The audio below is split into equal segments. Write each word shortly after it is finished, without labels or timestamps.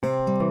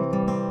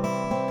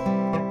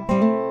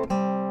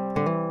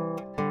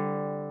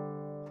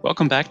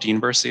Welcome back to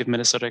University of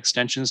Minnesota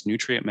Extension's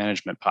Nutrient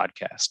Management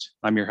Podcast.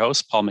 I'm your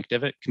host, Paul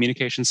McDivitt,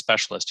 Communications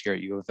Specialist here at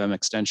U of M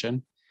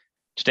Extension.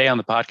 Today on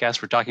the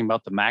podcast, we're talking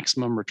about the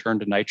Maximum Return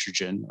to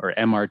Nitrogen, or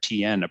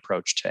MRTN,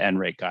 approach to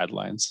N-rate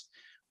guidelines.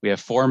 We have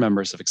 4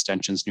 members of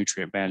Extension's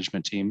Nutrient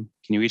Management team.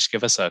 Can you each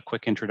give us a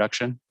quick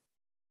introduction?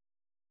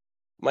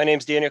 My name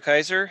is Daniel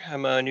Kaiser.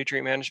 I'm a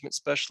nutrient management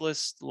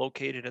specialist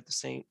located at the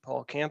St.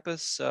 Paul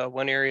campus.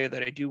 One area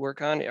that I do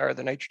work on are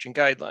the nitrogen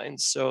guidelines.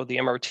 So the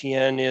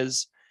MRTN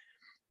is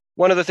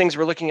one of the things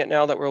we're looking at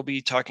now that we'll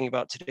be talking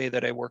about today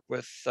that I work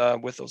with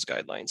those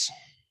guidelines.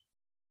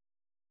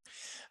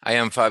 I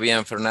am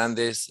Fabian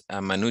Fernandez.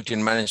 I'm a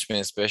nutrient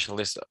management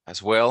specialist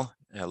as well,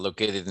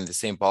 located in the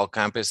St. Paul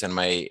campus, and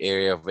my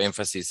area of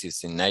emphasis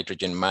is in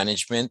nitrogen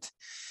management.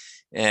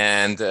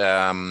 And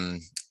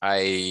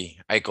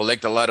I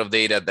collect a lot of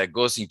data that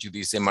goes into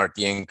this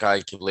MRTN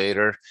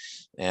calculator,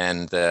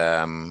 and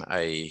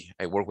I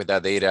work with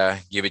that data,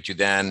 give it to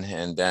Dan,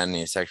 and Dan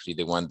is actually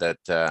the one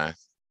that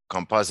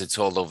composites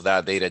all of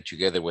that data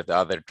together with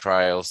other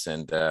trials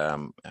and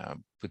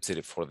puts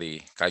it for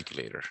the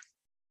calculator.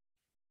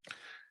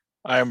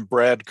 I'm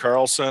Brad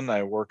Carlson.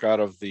 I work out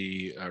of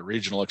the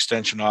Regional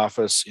Extension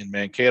Office in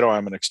Mankato.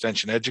 I'm an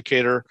extension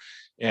educator,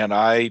 and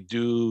I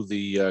do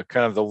the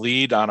kind of the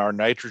lead on our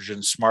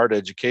nitrogen smart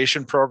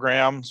education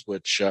programs,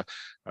 which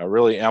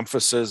really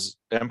emphasizes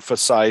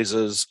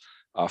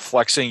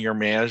flexing your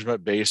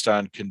management based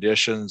on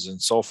conditions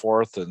and so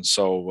forth. And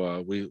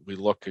so we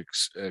look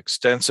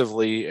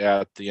extensively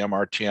at the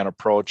MRTN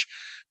approach,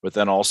 but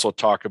then also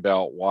talk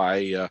about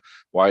why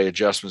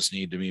adjustments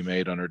need to be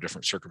made under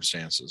different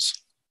circumstances.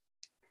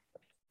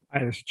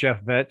 Hi, this is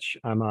Jeff Vetch.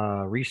 I'm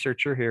a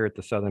researcher here at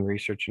the Southern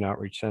Research and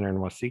Outreach Center in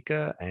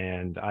Waseca,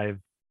 and I've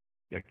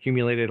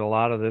accumulated a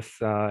lot of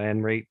this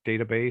N-rate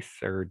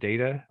database or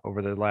data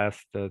over the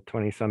last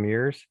 20 some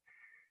years.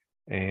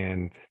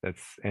 And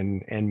that's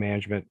N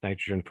management,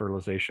 nitrogen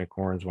fertilization of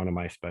corn is one of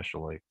my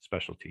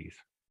specialties.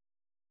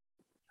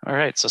 All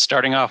right, so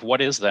starting off,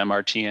 what is the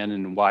MRTN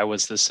and why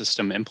was this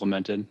system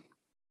implemented?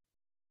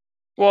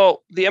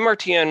 Well, the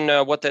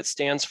MRTN, what that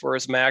stands for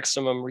is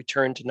maximum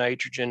return to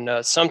nitrogen.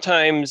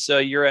 Sometimes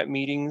you're at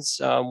meetings,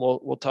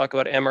 we'll talk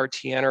about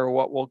MRTN, or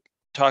what we'll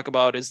talk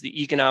about is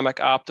the economic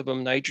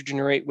optimum nitrogen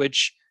rate,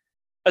 which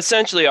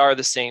essentially are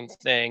the same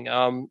thing.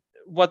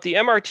 What the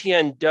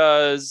MRTN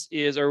does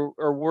is, or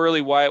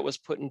really why it was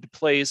put into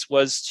place,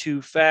 was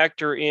to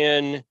factor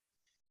in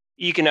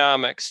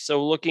economics.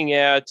 So looking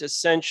at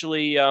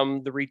essentially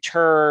the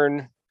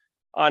return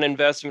on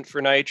investment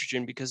for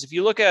nitrogen, because if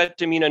you look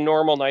at, a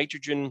normal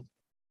nitrogen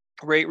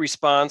rate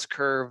response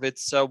curve,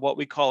 it's what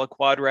we call a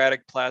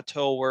quadratic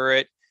plateau,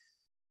 where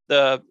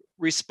the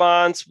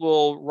response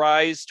will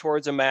rise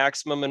towards a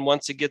maximum, and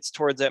once it gets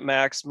towards that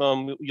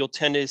maximum, you'll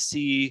tend to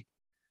see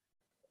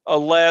a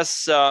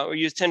less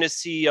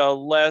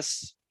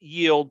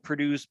yield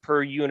produced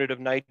per unit of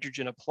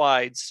nitrogen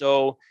applied.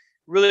 So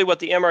really what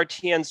the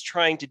MRTN is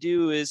trying to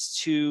do is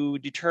to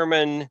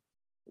determine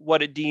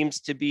what it deems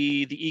to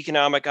be the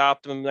economic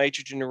optimum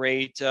nitrogen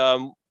rate,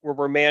 where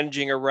we're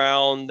managing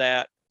around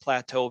that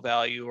plateau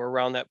value, or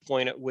around that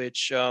point at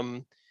which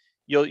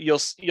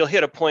you'll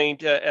hit a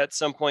point at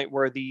some point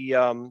where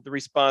the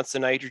response to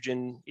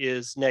nitrogen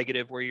is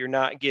negative, where you're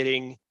not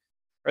getting,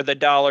 or the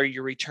dollar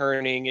you're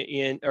returning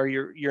in, or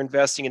you're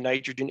investing in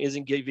nitrogen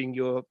isn't giving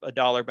you a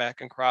dollar back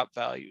in crop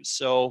value.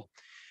 So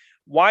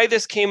why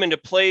this came into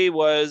play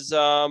was,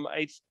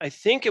 I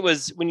think it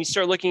was when you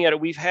start looking at it,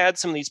 we've had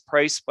some of these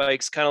price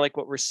spikes, kind of like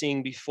what we're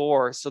seeing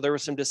before. So there were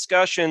some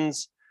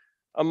discussions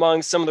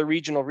among some of the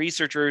regional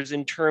researchers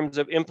in terms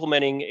of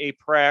implementing a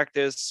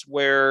practice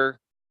where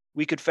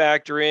we could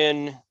factor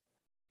in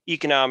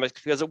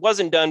economics, because it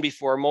wasn't done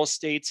before. Most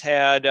states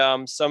had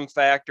some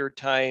factor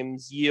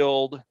times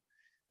yield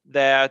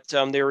that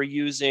they were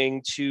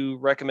using to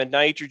recommend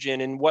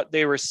nitrogen. And what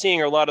they were seeing,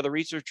 or a lot of the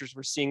researchers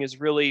were seeing, is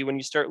really when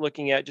you start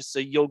looking at just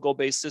a yield goal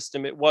based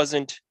system, it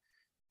wasn't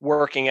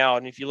working out.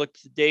 And if you look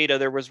at the data,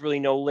 there was really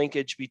no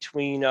linkage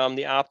between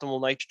the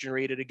optimal nitrogen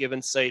rate at a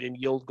given site and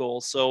yield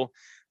goals. So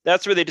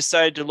that's where they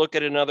decided to look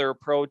at another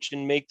approach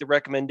and make the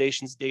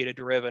recommendations data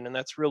driven. And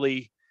that's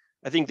really,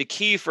 I think, the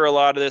key for a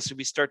lot of this, if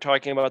we start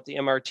talking about the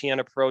MRTN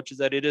approach, is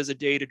that it is a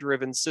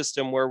data-driven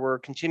system where we're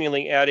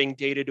continually adding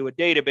data to a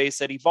database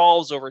that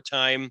evolves over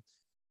time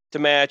to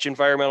match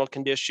environmental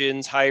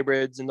conditions,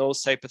 hybrids, and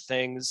those type of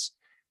things,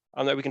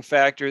 that we can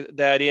factor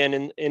that in.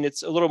 And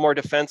it's a little more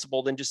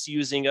defensible than just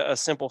using a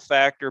simple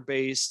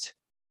factor-based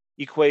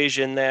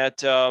equation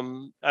that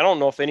I don't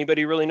know if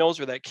anybody really knows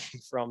where that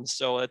came from.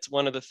 So that's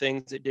one of the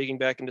things that, digging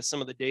back into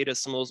some of the data,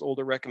 some of those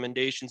older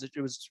recommendations, it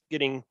was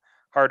getting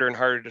harder and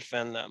harder to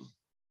defend them.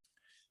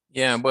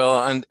 Yeah,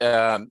 well, and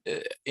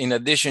in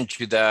addition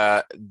to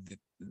that,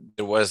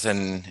 there was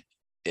an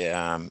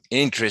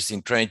interest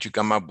in trying to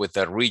come up with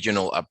a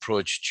regional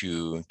approach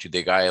to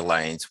the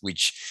guidelines,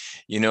 which,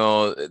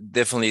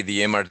 definitely the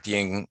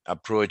MRTN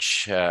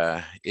approach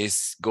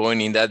is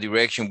going in that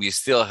direction. We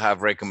still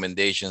have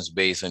recommendations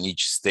based on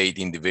each state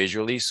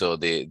individually. So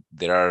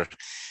there are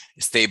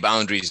state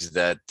boundaries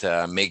that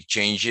make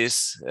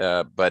changes,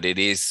 but it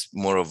is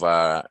more of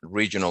a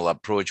regional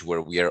approach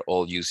where we are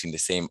all using the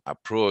same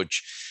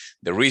approach.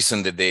 The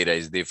reason the data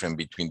is different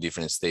between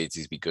different states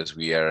is because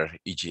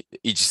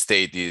each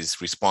state is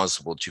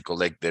responsible to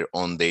collect their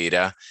own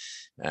data.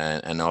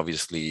 And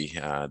obviously,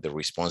 the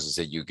responses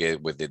that you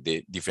get with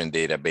the different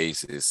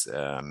databases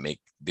make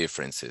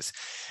differences.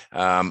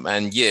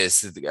 And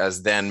yes,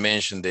 as Dan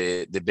mentioned,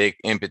 the big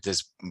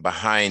impetus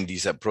behind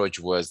this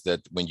approach was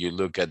that when you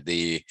look at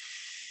the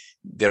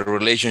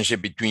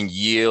relationship between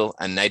yield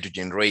and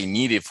nitrogen rate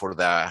needed for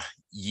the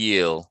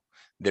yield,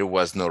 there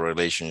was no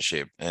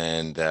relationship,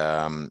 and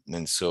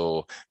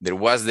so there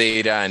was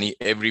data, and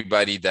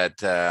everybody that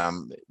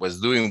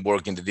was doing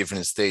work in the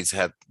different states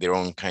had their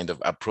own kind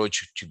of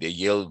approach to the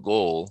yield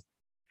goal,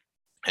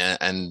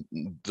 and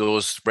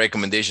those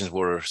recommendations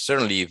were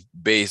certainly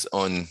based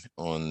on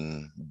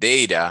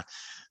data,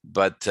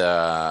 but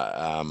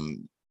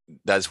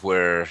that's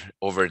where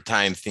over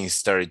time things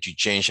started to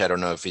change. I don't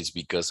know if it's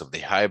because of the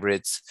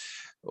hybrids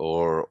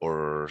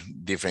or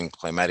different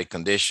climatic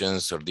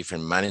conditions or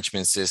different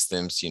management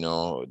systems,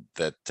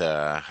 that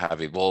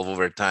have evolved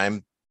over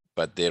time.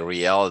 But the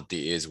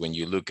reality is, when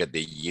you look at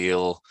the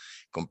yield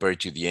compared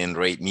to the end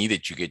rate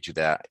needed to get to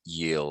that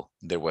yield,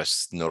 there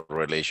was no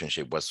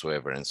relationship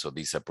whatsoever. And so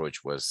this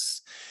approach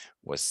was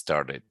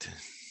started.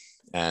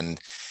 And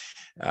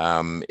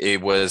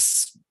it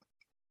was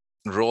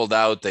rolled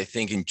out, I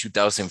think, in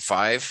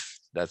 2005.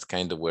 That's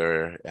kind of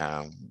where,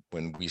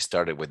 when we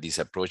started with this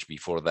approach.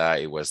 Before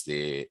that, it was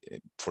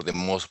for the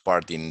most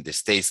part, in the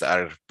states that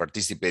are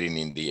participating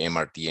in the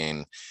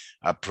MRTN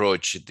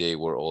approach, they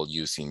were all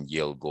using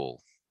yield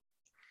goal.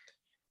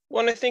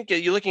 Well, and I think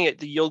you're looking at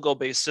the yield goal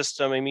based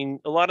system. I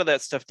mean, a lot of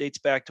that stuff dates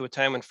back to a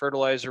time when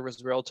fertilizer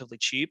was relatively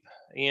cheap.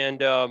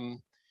 And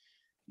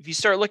if you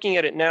start looking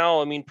at it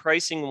now, I mean,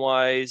 pricing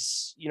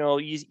wise,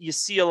 you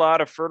see a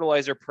lot of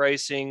fertilizer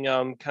pricing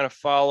kind of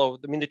follow.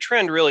 I mean, the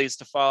trend really is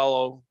to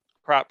follow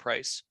crop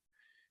price.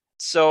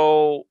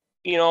 So,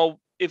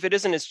 if it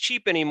isn't as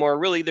cheap anymore,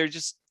 really,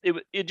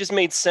 it just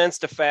made sense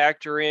to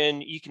factor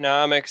in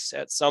economics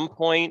at some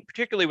point,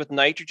 particularly with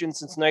nitrogen.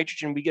 Since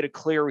nitrogen, we get a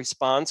clear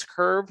response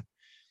curve.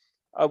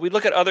 We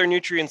look at other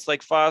nutrients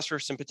like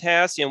phosphorus and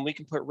potassium. We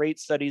can put rate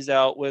studies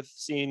out with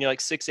seeing like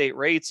 6-8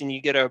 rates, and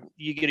you get a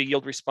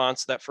yield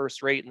response to that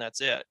first rate, and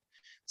that's it.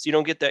 So you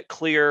don't get that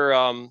clear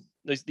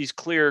these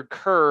clear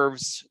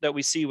curves that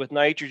we see with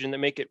nitrogen that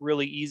make it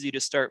really easy to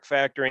start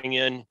factoring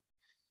in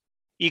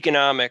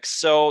economics.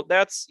 So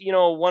that's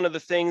one of the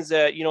things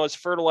that as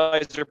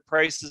fertilizer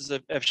prices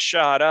have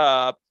shot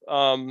up.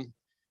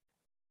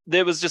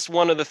 That was just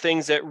one of the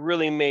things that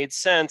really made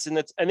sense. And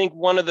that's, I think,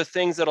 one of the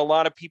things that a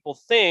lot of people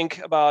think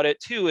about it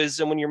too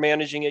is when you're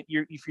managing it,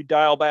 if you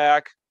dial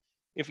back,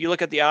 if you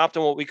look at the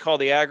optimum, what we call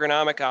the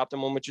agronomic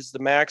optimum, which is the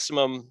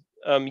maximum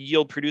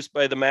yield produced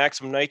by the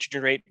maximum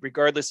nitrogen rate,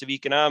 regardless of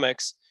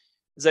economics,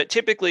 is that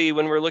typically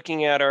when we're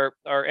looking at our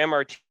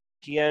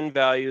MRTN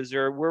values,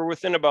 we're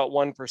within about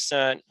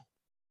 1%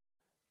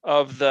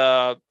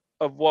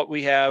 of what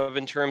we have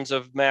in terms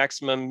of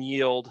maximum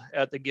yield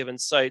at the given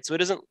site. So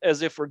it isn't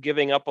as if we're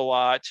giving up a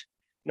lot,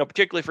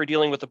 particularly if we're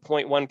dealing with a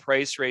 0.1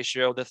 price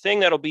ratio. The thing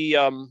that'll be,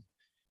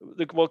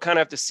 we'll kind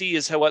of have to see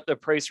is what the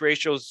price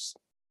ratios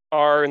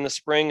are in the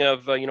spring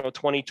of,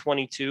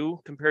 2022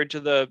 compared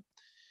to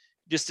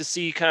just to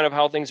see kind of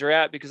how things are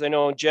at, because I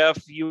know,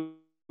 Jeff, you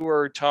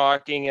were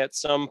talking at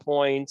some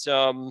point,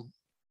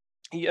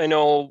 I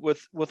know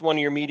with one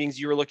of your meetings,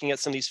 you were looking at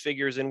some of these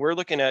figures, and we're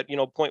looking at,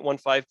 0.15,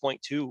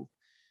 0.2.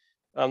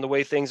 The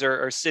way things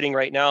are sitting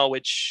right now,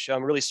 which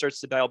really starts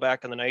to dial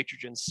back on the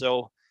nitrogen.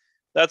 So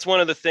that's one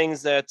of the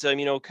things that,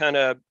 kind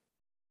of,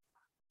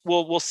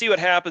 we'll see what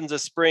happens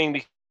this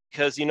spring,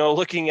 because,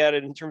 looking at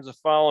it in terms of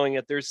following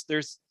it,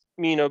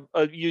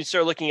 you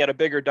start looking at a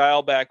bigger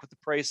dial back with the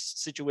price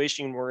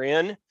situation we're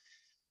in.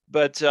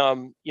 But,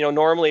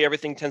 normally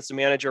everything tends to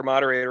manage or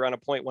moderate around a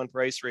 0.1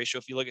 price ratio.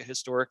 If you look at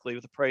historically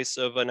with the price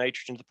of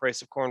nitrogen to the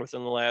price of corn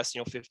within the last,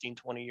 15,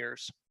 20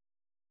 years.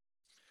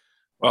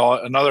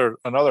 Well, another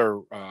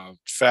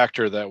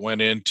factor that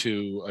went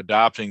into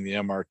adopting the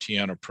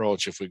MRTN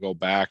approach, if we go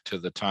back to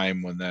the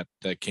time when that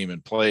came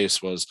in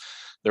place, was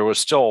there was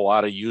still a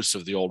lot of use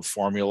of the old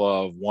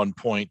formula of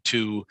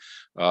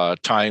 1.2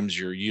 times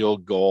your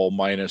yield goal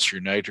minus your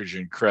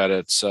nitrogen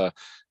credits.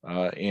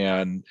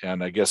 And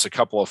I guess a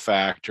couple of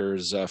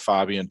factors.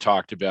 Fabian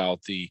talked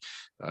about the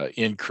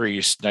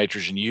increased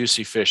nitrogen use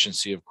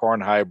efficiency of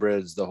corn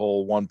hybrids. The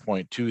whole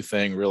 1.2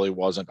 thing really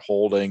wasn't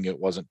holding. It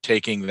wasn't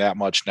taking that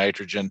much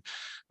nitrogen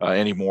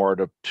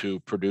anymore to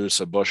produce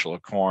a bushel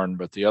of corn.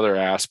 But the other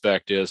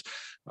aspect is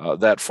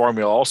that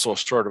formula also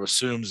sort of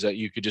assumes that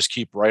you could just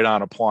keep right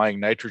on applying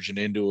nitrogen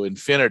into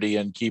infinity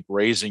and keep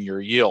raising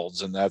your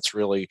yields. And that's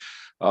really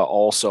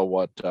also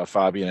what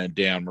Fabian and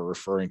Dan were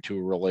referring to,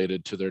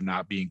 related to there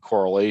not being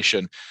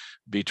correlation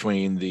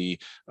between the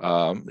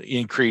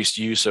increased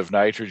use of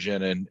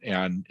nitrogen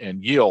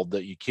and yield,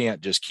 that you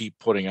can't just keep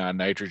putting on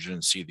nitrogen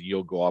and see the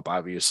yield go up.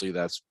 Obviously,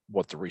 that's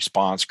what the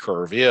response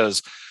curve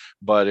is.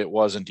 but it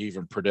wasn't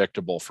even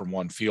predictable from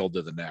one field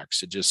to the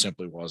next. It just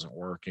simply wasn't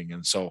working.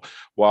 And so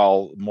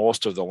while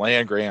most of the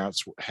land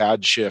grants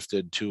had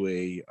shifted to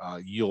a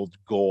yield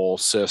goal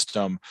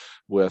system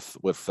with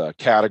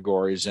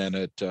categories in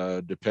it,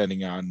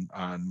 depending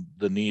on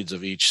the needs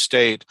of each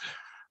state,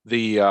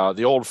 the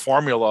old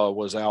formula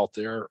was out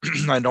there.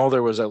 I know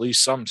there was at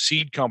least some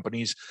seed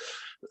companies,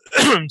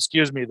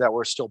 excuse me, that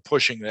were still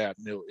pushing that,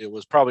 and it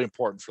was probably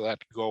important for that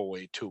to go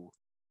away too.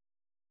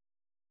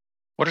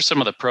 What are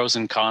some of the pros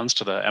and cons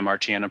to the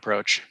MRTN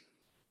approach?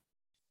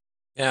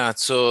 Yeah,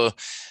 so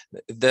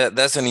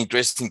that's an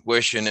interesting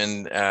question,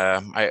 and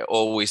I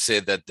always say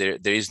that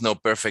there is no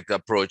perfect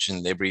approach,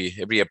 and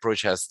every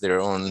approach has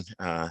their own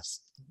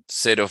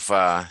set of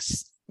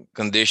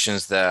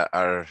conditions that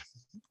are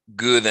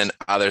good and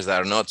others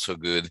that are not so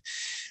good.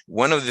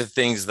 One of the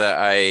things that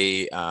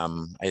I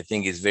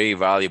think is very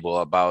valuable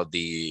about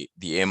the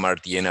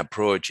MRTN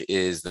approach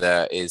is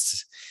that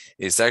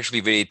it's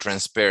actually very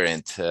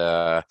transparent.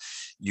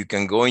 You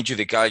can go into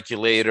the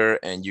calculator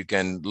and you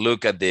can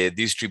look at the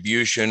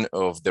distribution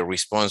of the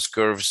response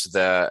curves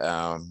that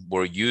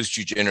were used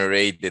to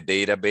generate the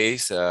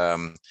database.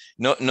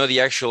 Not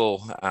the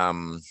actual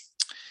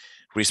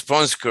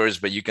response curves,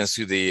 but you can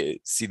see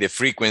the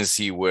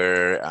frequency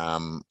where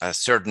a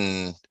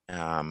certain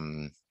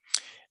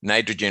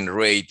nitrogen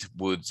rate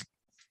would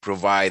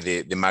provide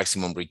the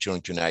maximum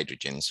return to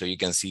nitrogen. So you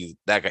can see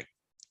that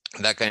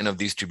kind of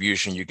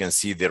distribution. You can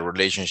see the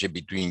relationship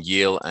between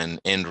yield and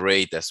end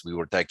rate, as we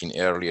were talking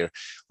earlier.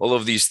 All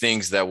of these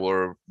things that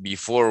were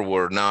before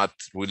were not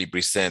really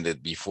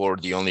presented. Before,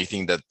 the only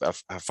thing that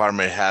a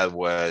farmer had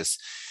was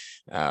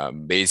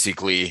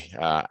basically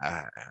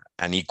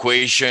an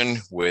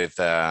equation with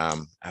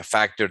a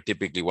factor,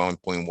 typically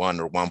 1.1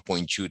 or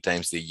 1.2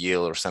 times the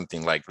yield or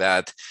something like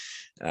that.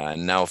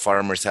 Now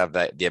farmers have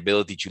the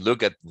ability to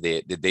look at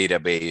the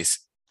database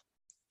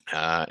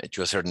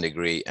to a certain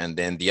degree. And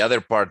then the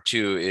other part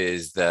too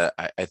is that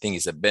I think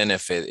is a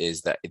benefit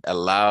is that it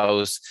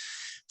allows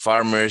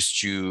farmers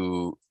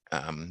to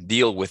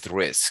deal with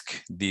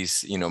risk.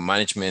 These,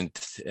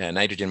 management,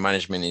 nitrogen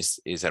management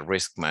is a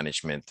risk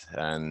management.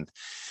 And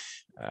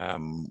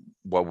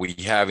what we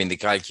have in the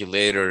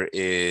calculator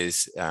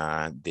is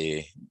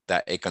the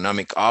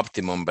economic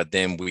optimum, but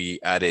then we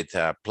added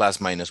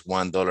plus minus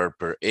 $1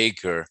 per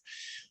acre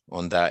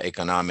on that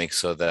economics,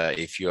 so that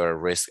if you are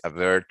risk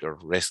avert or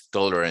risk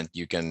tolerant,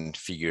 you can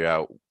figure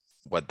out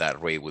what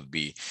that rate would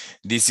be.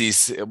 This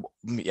is,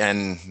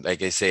 and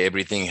like I say,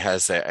 everything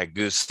has a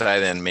good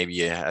side and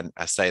maybe a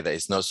side that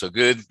is not so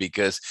good,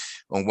 because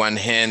on one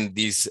hand,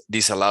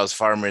 this allows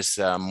farmers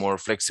more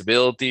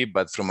flexibility,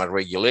 but from a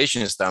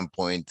regulation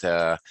standpoint,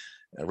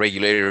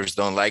 regulators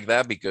don't like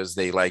that, because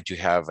they like to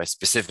have a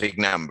specific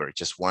number,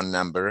 just one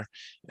number,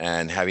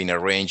 and having a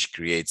range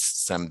creates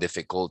some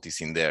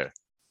difficulties in there.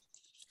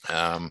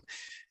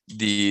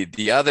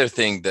 The other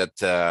thing that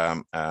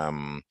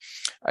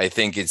I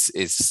think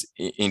is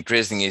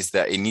interesting is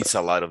that it needs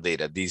a lot of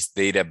data. This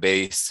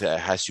database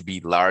has to be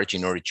large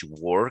in order to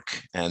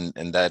work, and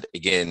that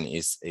again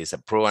is a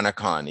pro and a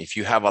con. If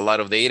you have a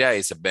lot of data,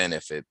 it's a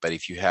benefit, but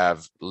if you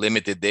have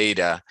limited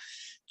data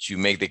to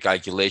make the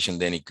calculation,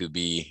 then it could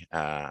be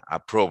a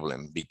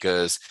problem,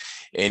 because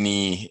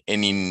any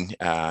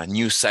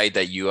new site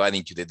that you add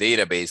into the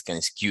database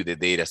can skew the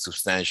data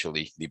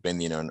substantially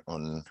depending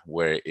on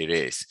where it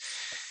is.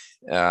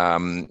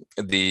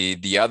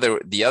 The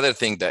other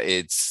thing that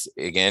it's,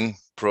 again,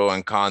 pro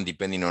and con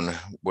depending on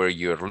where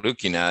you're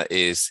looking at,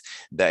 is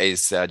that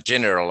is a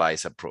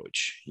generalized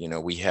approach.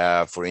 We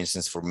have, for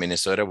instance, for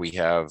Minnesota, we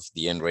have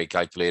the end rate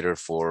calculator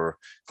for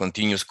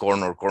continuous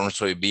corn or corn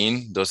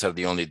soybean. Those are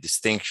the only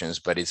distinctions,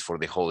 but it's for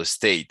the whole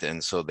state.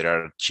 And so there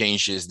are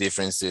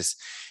differences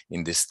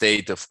in the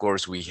state. Of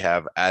course, we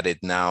have added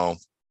now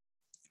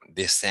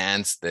the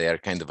sands. They are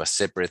kind of a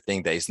separate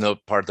thing that is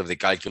not part of the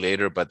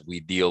calculator, but we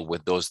deal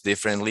with those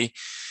differently.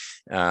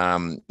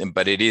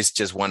 But it is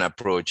just one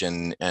approach,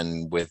 and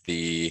with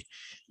the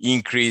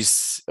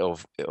increase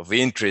of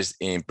interest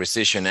in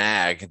precision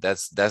ag,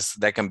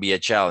 that can be a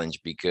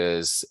challenge,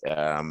 because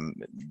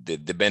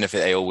the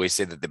benefit, I always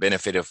say that the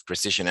benefit of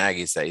precision ag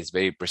is that it's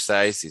very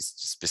precise, it's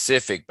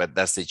specific, but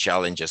that's the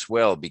challenge as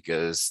well,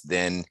 because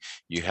then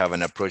you have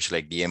an approach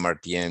like the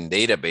MRTN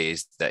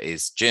database that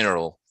is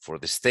general for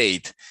the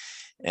state,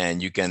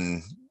 and you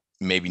can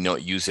maybe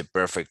not use it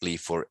perfectly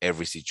for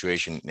every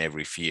situation in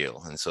every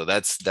field. And so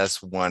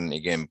that's one,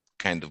 again,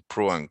 kind of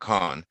pro and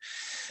con.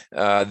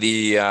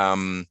 The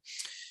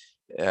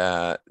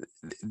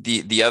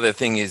other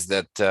thing is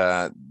that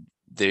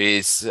there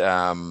is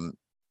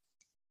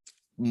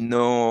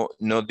no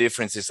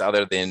differences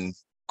other than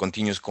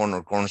continuous corn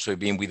or corn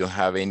soybean. We don't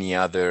have any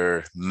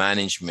other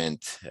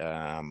management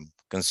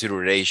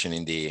consideration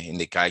in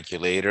the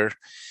calculator.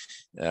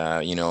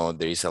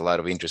 There is a lot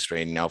of interest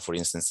right now, for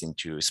instance,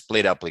 into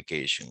split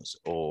applications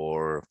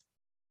or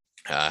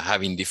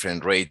having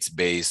different rates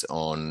based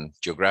on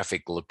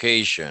geographic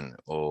location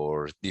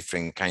or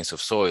different kinds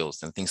of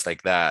soils and things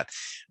like that.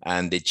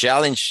 And the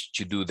challenge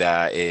to do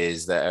that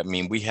is that, I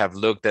mean, we have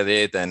looked at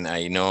it, and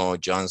I know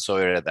John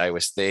Sawyer at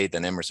Iowa State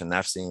and Emerson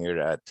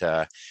Nafziger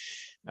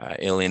at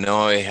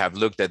Illinois have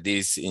looked at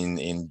this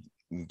in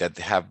that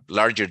have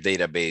larger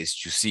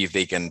database to see if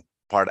they can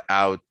part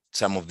out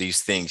some of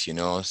these things,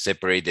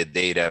 separate the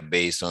data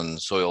based on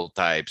soil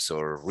types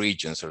or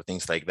regions or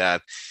things like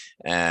that.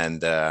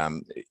 And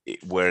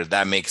where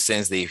that makes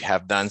sense, they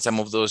have done some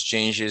of those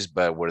changes,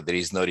 but where there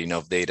is not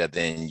enough data,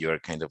 then you're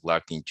kind of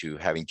locked into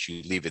having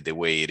to leave it the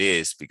way it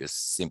is, because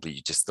simply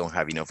you just don't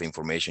have enough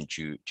information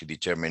to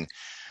determine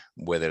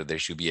whether there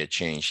should be a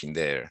change in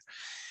there.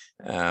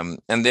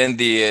 And then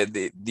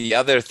the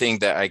other thing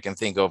that I can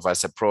think of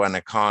as a pro and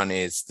a con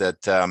is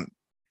that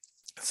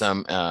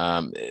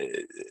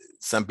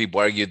some people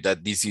argue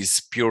that this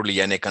is purely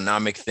an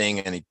economic thing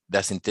and it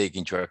doesn't take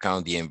into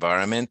account the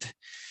environment.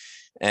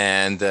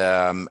 And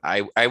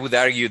I would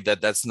argue that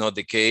that's not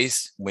the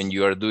case when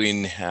you are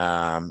doing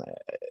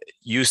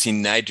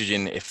using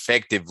nitrogen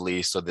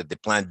effectively, so that the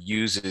plant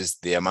uses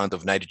the amount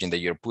of nitrogen that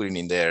you're putting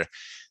in there.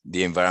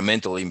 The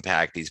environmental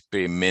impact is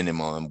pretty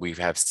minimal, and we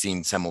have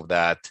seen some of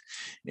that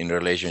in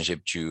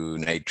relationship to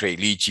nitrate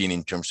leaching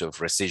in terms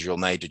of residual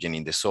nitrogen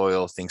in the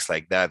soil, things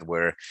like that,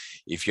 where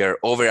if you're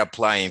over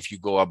applying, if you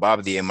go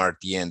above the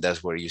MRTN,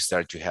 that's where you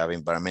start to have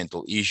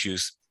environmental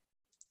issues.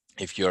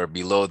 If you're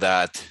below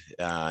that,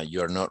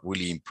 you're not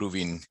really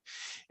improving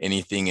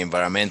anything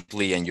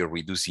environmentally, and you're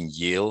reducing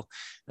yield.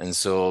 And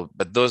so,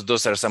 but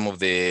those are some of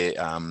the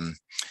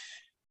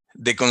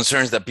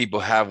concerns that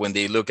people have when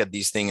they look at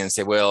these things and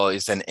say, well,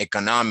 it's an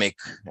economic,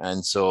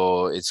 and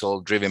so it's all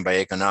driven by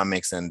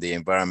economics, and the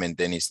environment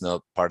then is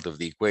not part of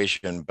the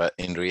equation. But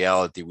in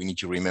reality, we need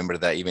to remember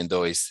that even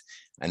though it's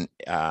an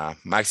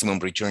maximum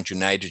return to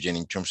nitrogen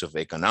in terms of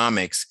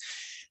economics,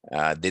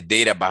 the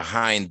data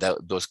behind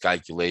those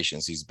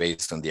calculations is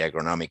based on the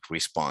agronomic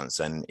response.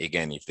 And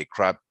again, if the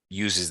crop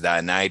uses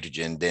that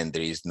nitrogen, then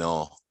there is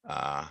no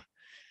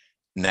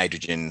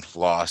nitrogen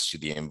loss to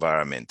the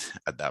environment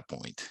at that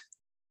point.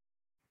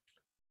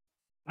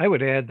 I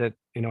would add that,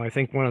 I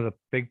think one of the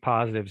big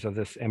positives of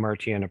this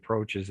MRTN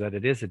approach is that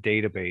it is a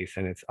database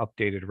and it's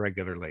updated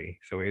regularly.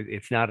 So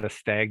it's not a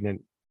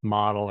stagnant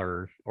model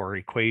or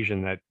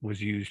equation that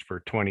was used for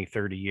 20,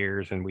 30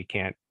 years and we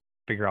can't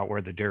figure out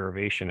where the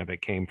derivation of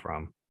it came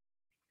from.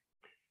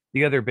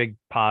 The other big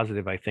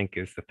positive, I think,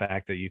 is the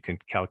fact that you can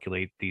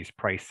calculate these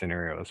price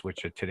scenarios,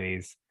 which at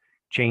today's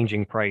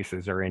changing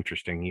prices are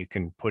interesting. You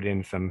can put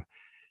in some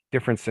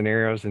different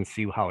scenarios and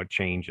see how it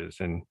changes.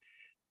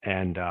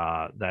 And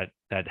that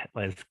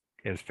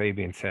as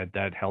Fabian said,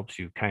 that helps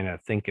you kind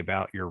of think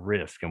about your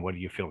risk and what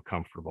do you feel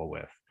comfortable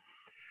with.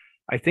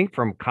 I think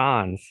from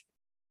cons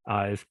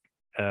is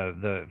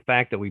the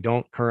fact that we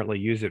don't currently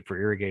use it for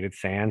irrigated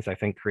sands, I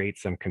think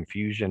creates some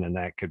confusion, and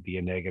that could be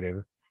a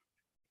negative.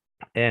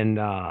 And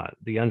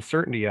the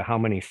uncertainty of how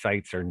many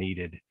sites are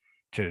needed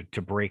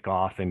to break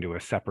off into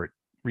a separate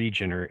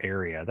region or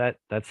area,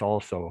 that's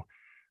also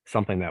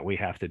something that we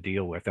have to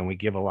deal with and we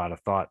give a lot of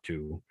thought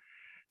to.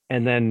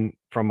 And then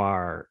from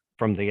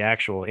the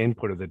actual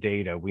input of the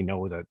data, we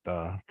know that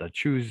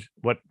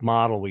what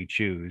model we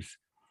choose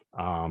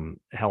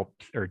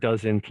helps or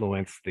does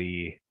influence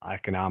the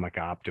economic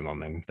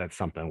optimum. And that's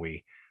something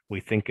we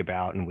think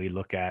about and we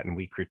look at and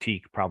we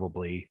critique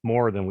probably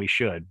more than we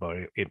should, but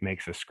it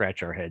makes us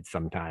scratch our heads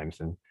sometimes.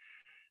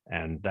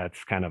 And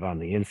that's kind of on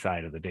the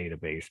inside of the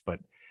database. But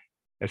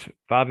as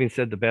Fabian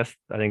said, the best,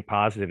 I think,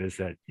 positive is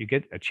that you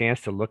get a chance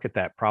to look at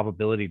that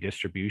probability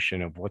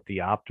distribution of what the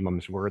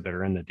optimums were that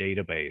are in the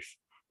database.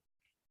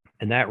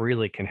 And that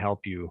really can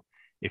help you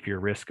if you're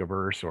risk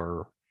averse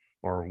or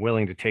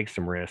willing to take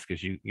some risk,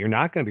 because you're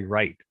not going to be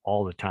right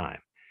all the time.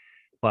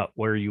 But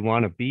where you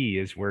want to be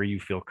is where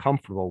you feel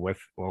comfortable with,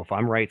 well, if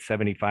I'm right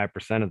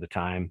 75% of the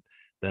time,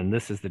 then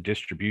this is the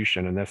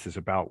distribution and this is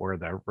about where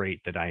the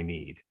rate that I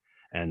need.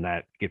 And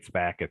that gets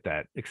back at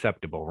that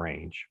acceptable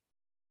range.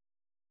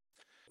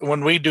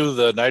 When we do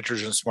the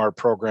Nitrogen Smart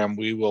program,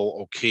 we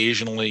will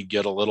occasionally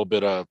get a little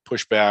bit of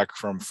pushback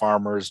from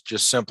farmers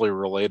just simply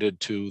related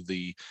to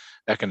the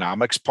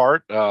economics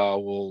part.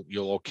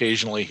 You'll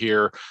occasionally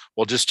hear,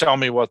 well, just tell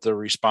me what the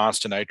response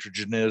to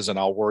nitrogen is and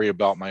I'll worry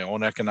about my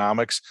own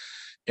economics.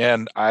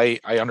 And I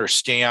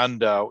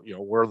understand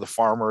where the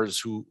farmers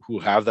who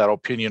have that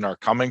opinion are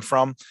coming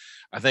from.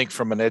 I think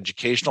from an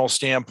educational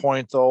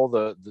standpoint, though,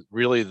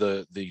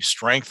 the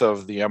strength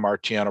of the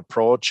MRTN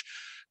approach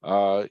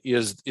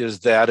is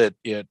that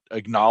it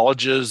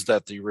acknowledges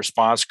that the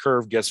response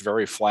curve gets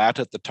very flat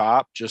at the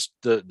top, just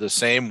the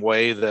same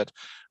way that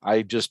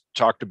I just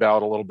talked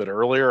about a little bit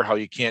earlier, how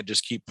you can't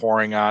just keep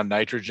pouring on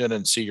nitrogen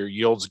and see your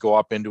yields go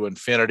up into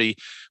infinity.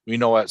 We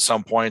know at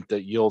some point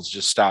that yields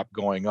just stop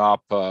going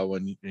up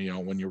when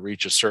you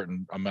reach a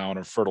certain amount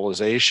of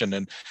fertilization,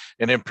 and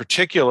in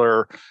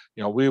particular,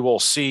 we will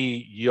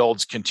see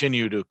yields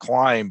continue to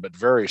climb, but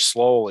very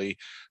slowly.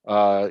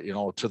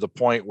 to the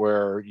point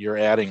where you're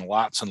adding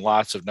lots and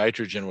lots of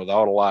nitrogen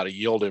without a lot of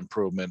yield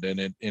improvement.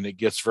 And it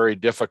gets very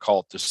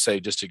difficult to say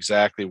just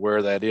exactly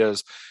where that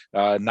is,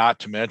 not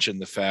to mention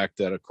the fact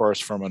that, of course,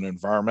 from an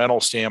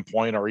environmental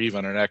standpoint or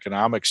even an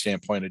economic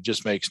standpoint, it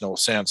just makes no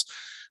sense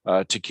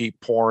to keep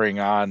pouring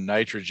on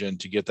nitrogen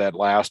to get that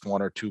last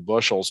 1 or 2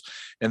 bushels.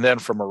 And then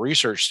from a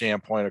research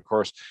standpoint, of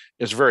course,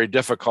 it's very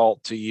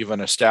difficult to even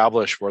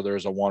establish where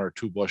there's a 1 or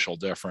 2 bushel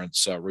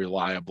difference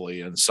reliably.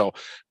 And so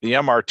the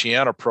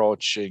MRTN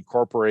approach,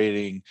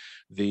 incorporating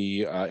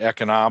the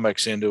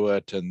economics into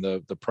it and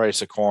the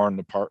price of corn,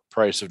 the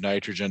price of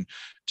nitrogen,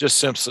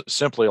 just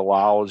simply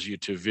allows you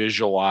to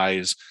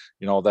visualize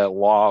that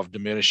law of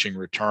diminishing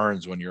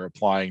returns when you're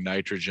applying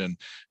nitrogen.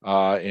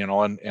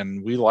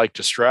 And we like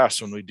to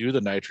stress when we do the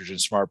Nitrogen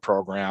Smart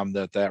program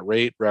that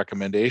rate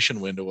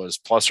recommendation window is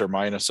plus or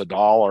minus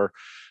 $1,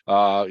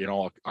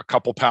 a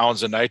couple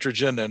pounds of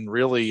nitrogen and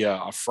really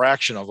a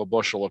fraction of a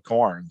bushel of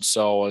corn.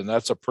 And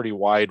that's a pretty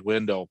wide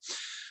window.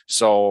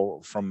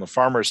 So from the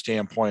farmer's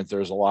standpoint,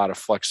 there's a lot of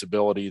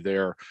flexibility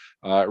there.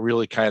 It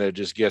really kind of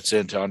just gets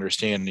into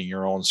understanding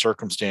your own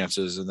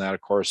circumstances. And that, of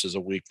course, is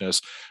a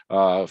weakness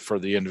for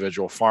the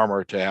individual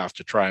farmer to have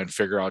to try and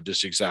figure out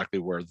just exactly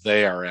where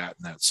they are at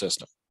in that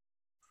system.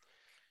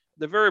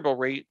 The variable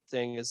rate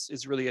thing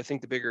is really, I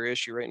think, the bigger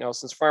issue right now,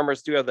 since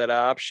farmers do have that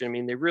option. I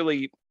mean, they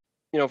really,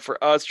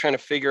 for us trying to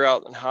figure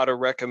out how to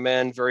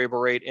recommend variable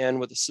rate N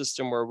with a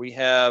system where we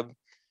have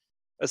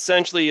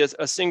essentially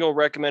a single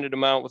recommended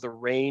amount with a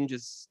range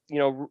is,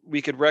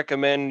 we could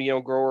recommend,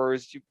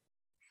 growers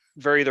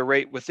vary the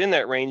rate within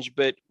that range,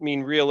 but I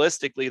mean,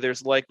 realistically,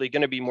 there's likely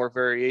going to be more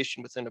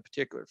variation within a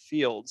particular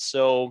field.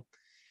 So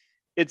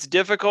it's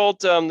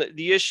difficult.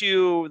 The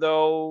issue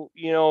though,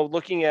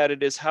 looking at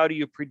it is how do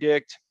you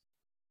predict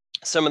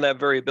some of that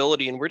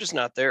variability? And we're just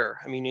not there.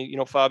 I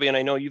mean, Fabian,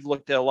 I know you've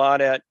looked a lot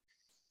at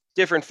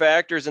different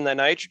factors in that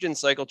nitrogen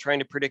cycle, trying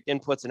to predict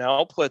inputs and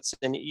outputs.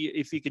 And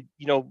if you could,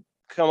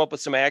 come up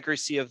with some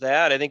accuracy of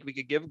that, I think we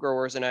could give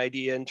growers an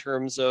idea in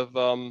terms of,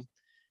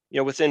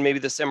 within maybe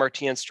this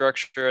MRTN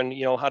structure and,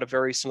 how to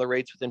vary some of the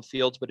rates within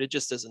fields, but it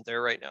just isn't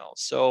there right now.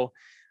 So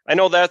I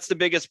know that's the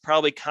biggest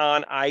probably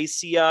con I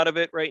see out of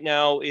it right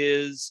now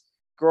is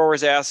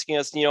growers asking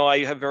us,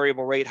 I have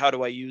variable rate, how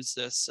do I use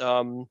this?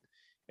 And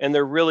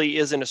there really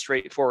isn't a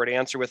straightforward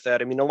answer with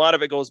that. I mean, a lot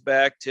of it goes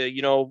back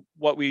to,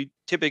 what we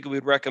typically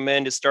would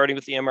recommend is starting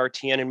with the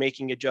MRTN and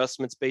making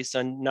adjustments based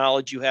on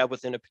knowledge you have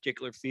within a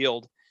particular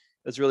field.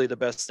 That's really the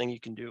best thing you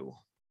can do.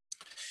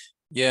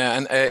 Yeah,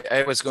 and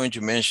I was going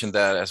to mention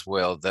that as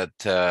well,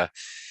 that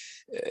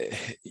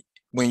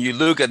when you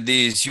look at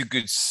this, you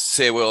could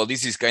say, well,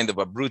 this is kind of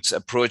a brute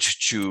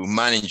approach to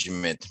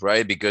management,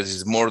 right? Because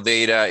it's more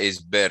data is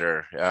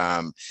better.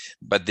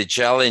 But the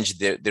challenge,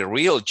 the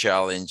real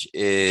challenge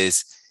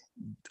is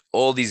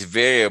all these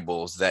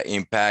variables that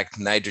impact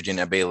nitrogen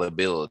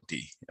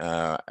availability.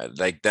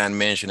 Like Dan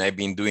mentioned, I've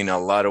been doing a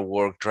lot of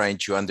work trying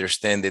to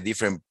understand the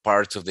different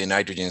parts of the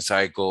nitrogen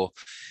cycle,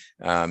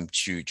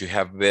 to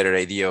have a better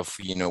idea of,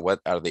 what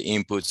are the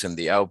inputs and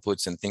the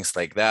outputs and things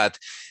like that.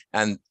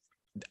 And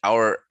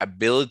our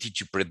ability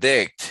to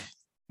predict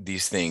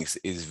these things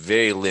is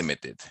very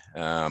limited.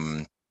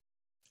 I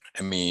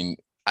mean,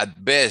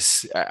 at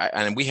best,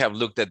 and we have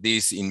looked at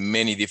this in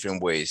many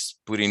different ways,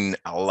 putting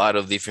a lot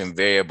of different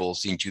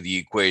variables into the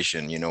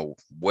equation,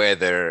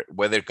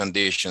 weather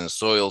conditions,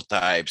 soil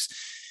types,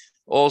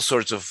 all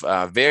sorts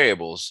of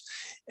variables.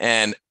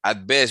 And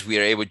at best, we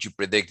are able to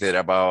predict it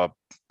about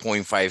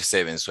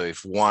 0.57. So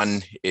if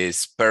one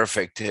is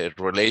perfect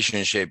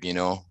relationship,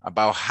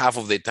 about half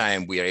of the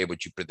time we are able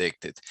to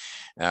predict it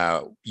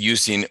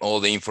using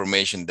all the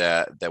information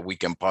that we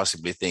can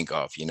possibly think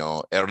of,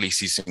 early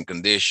season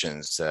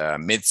conditions,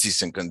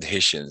 mid-season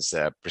conditions,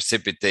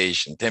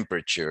 precipitation,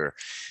 temperature,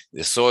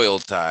 the soil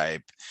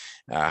type,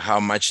 how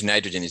much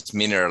nitrogen is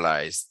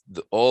mineralized,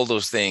 all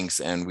those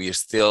things. And we are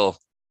still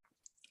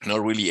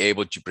not really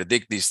able to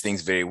predict these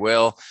things very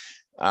well.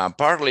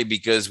 Partly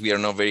because we are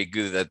not very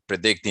good at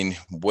predicting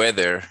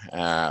weather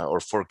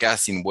or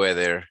forecasting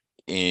weather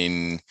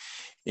in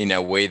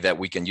a way that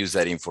we can use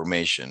that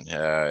information.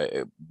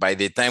 By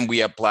the time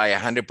we apply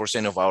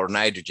 100% of our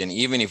nitrogen,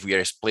 even if we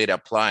are split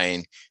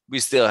applying, we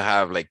still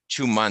have like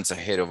 2 months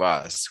ahead of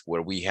us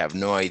where we have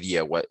no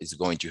idea what is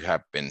going to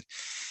happen.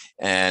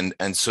 And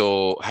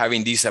so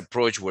having this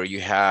approach where you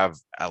have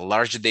a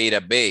large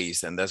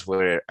database, and that's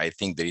where I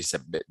think there is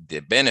the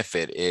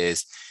benefit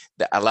is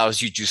that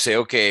allows you to say,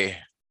 okay,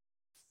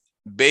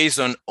 based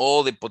on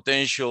all the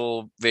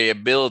potential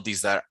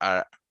variabilities that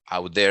are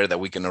out there that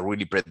we cannot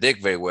really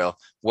predict very well,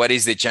 what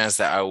is the chance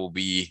that I will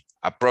be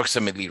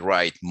approximately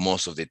right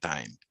most of the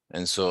time?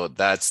 And so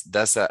that's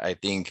I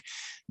think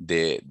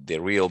the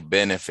real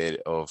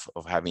benefit of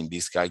having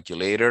this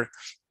calculator.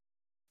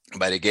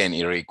 But again,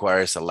 it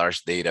requires a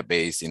large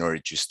database in order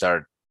to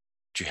start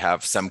to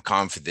have some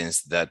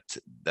confidence that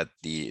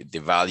the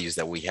values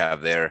that we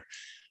have there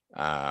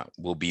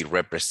will be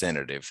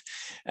representative.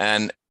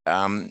 And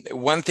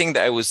one thing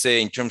that I would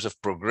say in terms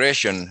of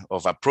progression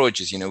of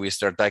approaches, we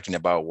start talking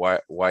about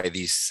why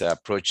this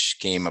approach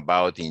came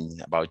about in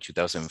about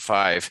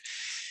 2005.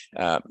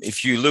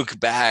 If you look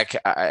back,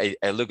 I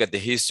look at the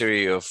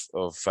history of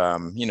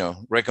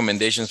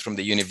recommendations from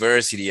the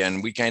university,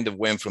 and we kind of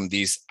went from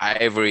this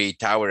ivory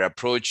tower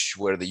approach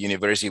where the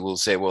university will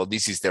say, well,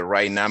 this is the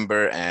right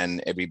number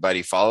and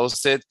everybody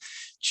follows it,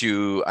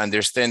 to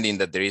understanding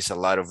that there is a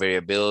lot of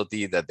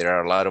variability, that there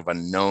are a lot of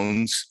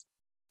unknowns.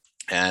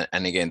 And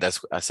again,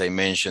 that's, as I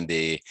mentioned,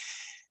 the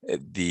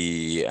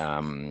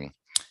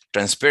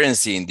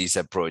transparency in this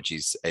approach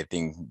is, I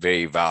think,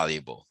 very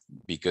valuable,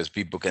 because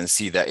people can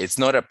see that it's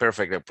not a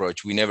perfect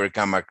approach. We never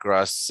come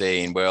across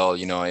saying, well,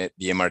 the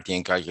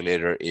MRTN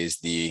calculator is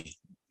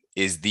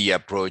the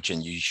approach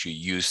and you should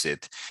use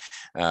it.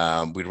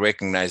 We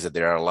recognize that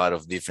there are a lot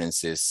of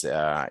differences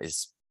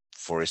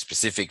for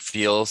specific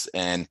fields.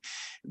 And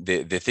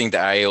the thing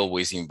that I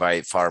always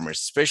invite farmers,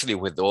 especially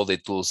with all the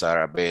tools that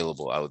are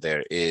available out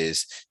there,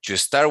 is to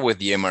start with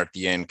the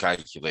MRTN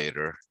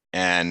calculator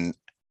and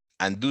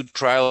do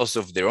trials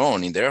of their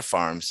own in their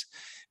farms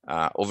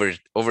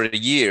over the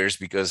years,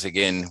 because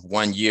again,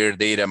 1 year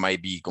data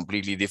might be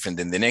completely different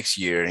than the next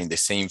year in the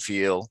same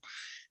field.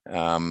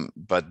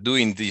 But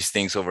doing these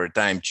things over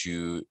time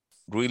to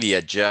really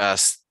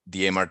adjust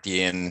the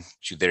MRTN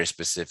to their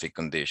specific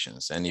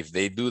conditions. And if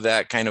they do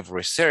that kind of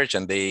research,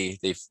 and they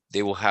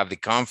will have the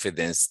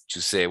confidence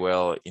to say,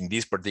 well, in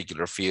this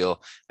particular field,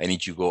 I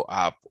need to go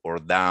up or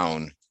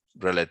down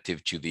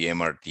relative to the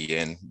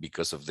MRTN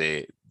because of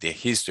the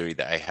history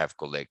that I have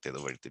collected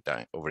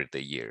over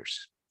the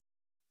years.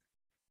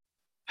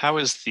 How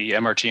is the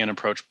MRTN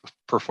approach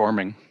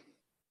performing?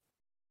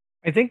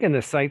 I think in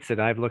the sites that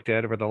I've looked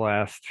at over the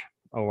last,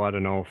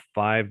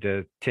 5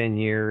 to 10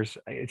 years,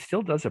 it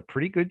still does a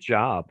pretty good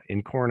job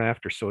in corn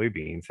after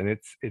soybeans. And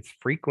it's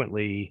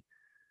frequently,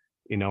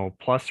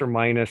 plus or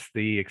minus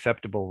the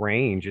acceptable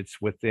range. It's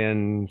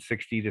within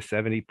 60 to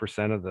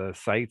 70% of the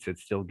sites,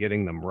 it's still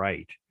getting them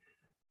right.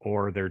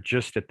 Or they're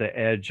just at the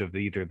edge of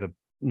either the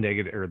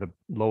negative or the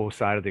low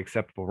side of the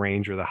acceptable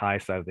range or the high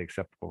side of the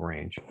acceptable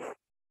range.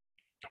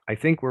 I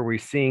think where we're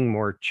seeing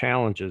more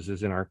challenges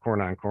is in our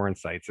corn on corn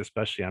sites,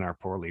 especially on our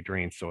poorly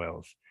drained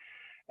soils.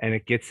 And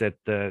it gets at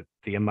the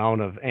amount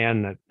of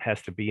N that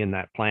has to be in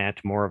that plant.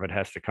 More of it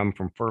has to come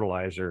from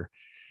fertilizer,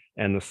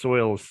 and the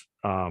soil's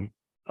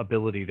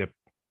ability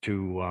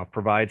to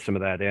provide some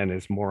of that N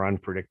is more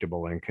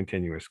unpredictable in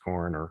continuous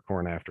corn or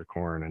corn after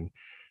corn. And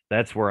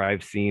that's where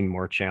I've seen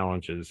more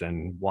challenges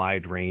and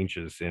wide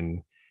ranges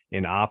in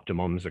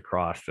optimums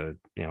across a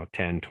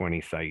 10,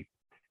 20 site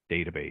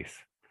database.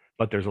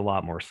 But there's a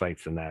lot more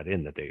sites than that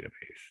in the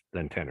database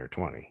than 10 or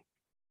 20.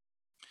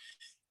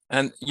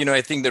 And,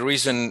 I think the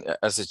reason,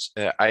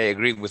 I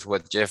agree with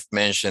what Jeff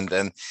mentioned,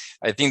 and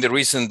I think the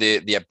reason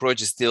the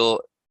approach is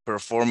still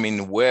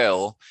performing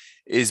well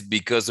is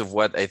because of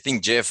what I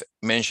think Jeff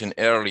mentioned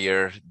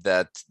earlier,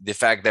 that the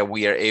fact that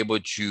we are able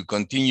to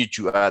continue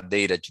to add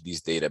data to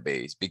this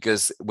database,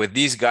 because with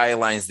these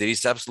guidelines, there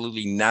is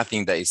absolutely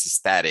nothing that is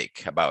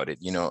static about it.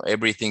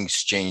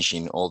 Everything's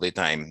changing all the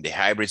time. The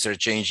hybrids are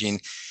changing.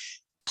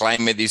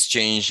 Climate is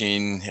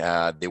changing,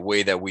 the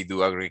way that we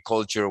do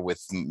agriculture with,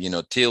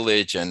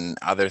 tillage and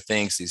other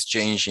things is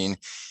changing.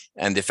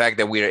 And the fact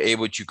that we are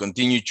able to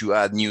continue to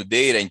add new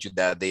data into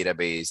that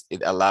database,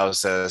 it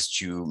allows us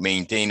to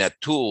maintain a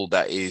tool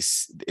that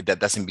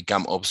doesn't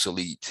become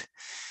obsolete.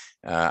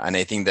 And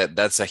I think that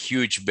that's a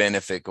huge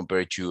benefit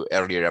compared to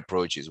earlier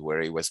approaches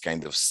where it was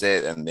kind of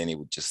set and then it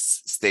would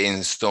just stay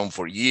in stone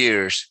for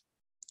years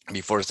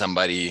before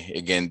somebody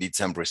again did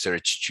some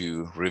research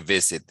to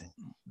revisit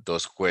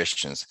those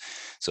questions.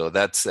 So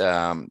that's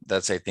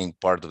I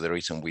think part of the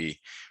reason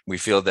we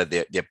feel that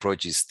the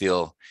approach is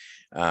still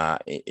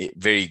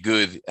very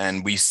good.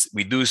 And we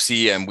do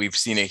see, and we've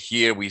seen it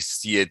here, we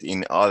see it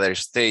in other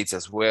states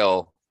as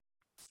well,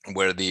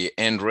 where the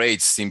end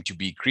rates seem to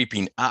be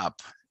creeping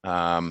up.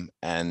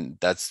 And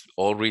that's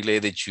all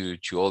related to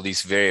all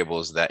these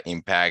variables that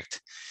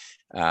impact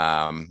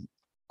corn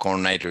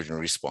nitrogen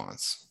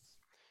response.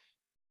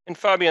 And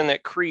Fabian,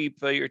 that creep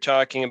you're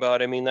talking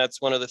about, I mean,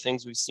 that's one of the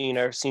things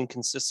I've seen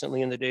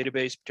consistently in the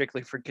database,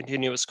 particularly for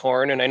continuous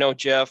corn. And I know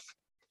Jeff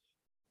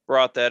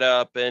brought that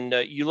up, and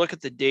you look at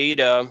the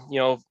data,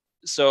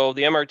 so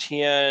the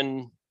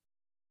MRTN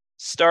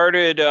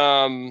started,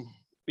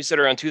 we said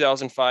around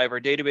 2005, our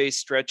database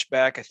stretched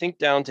back, I think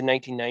down to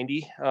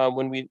 1990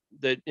 when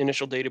the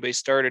initial database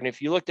started. And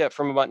if you looked at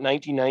from about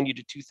 1990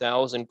 to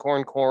 2000,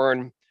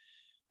 corn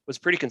was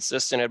pretty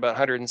consistent at about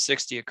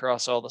 160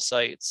 across all the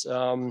sites.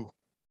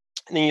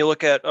 And then you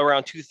look at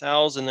around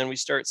 2000, then we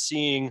start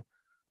seeing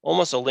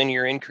almost a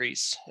linear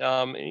increase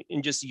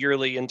in just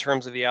yearly in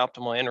terms of the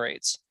optimal N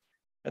rates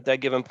at that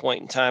given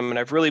point in time. And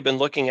I've really been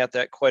looking at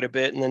that quite a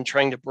bit and then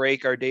trying to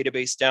break our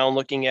database down,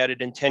 looking at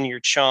it in 10-year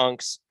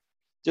chunks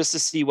just to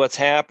see what's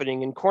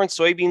happening. And corn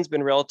soybeans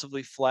been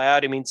relatively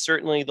flat. I mean,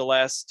 certainly the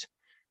last,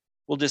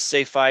 we'll just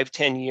say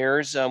 5-10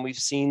 years, we've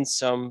seen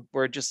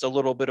we're just a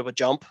little bit of a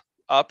jump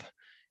up.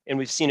 and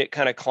we've seen it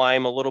kind of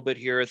climb a little bit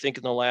here, I think,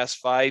 in the last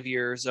 5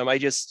 years. I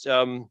just,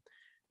 kind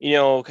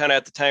of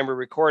at the time we're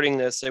recording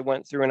this, I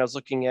went through and I was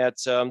looking at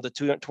the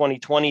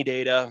 2020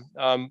 data,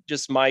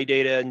 just my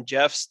data and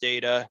Jeff's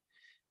data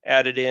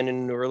added in,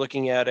 and we're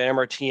looking at an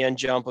MRTN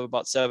jump of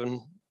about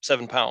seven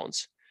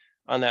pounds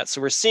on that.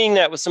 So we're seeing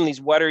that with some of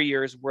these wetter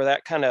years where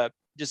that kind of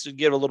just to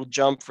give a little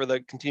jump for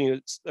the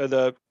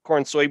the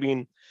corn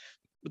soybean.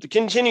 But the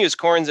continuous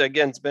corns,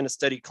 again, it's been a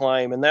steady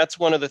climb. And that's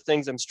one of the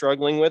things I'm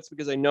struggling with,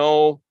 because I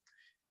know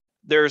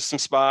there's some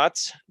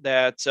spots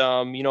that,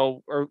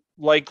 are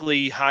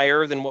likely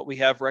higher than what we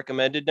have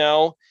recommended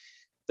now.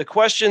 The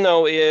question,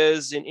 though,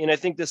 is, and I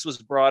think this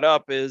was brought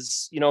up,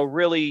 is,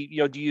 really,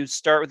 do you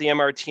start with the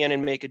MRTN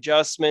and make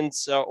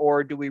adjustments,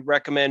 or do we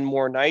recommend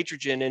more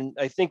nitrogen? And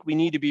I think we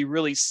need to be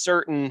really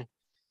certain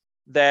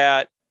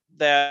that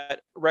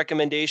that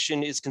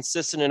recommendation is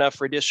consistent enough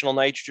for additional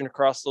nitrogen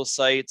across those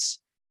sites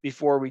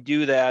before we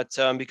do that,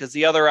 because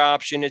the other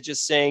option is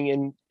just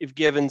saying, if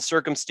given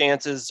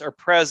circumstances are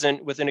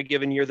present within a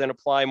given year, then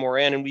apply more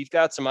in. And we've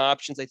got some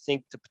options, I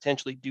think, to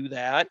potentially do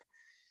that,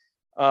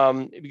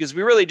 because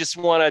we really just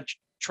want to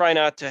try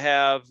not to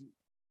have,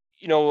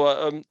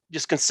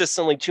 just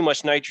consistently too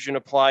much nitrogen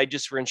applied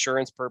just for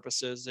insurance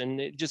purposes.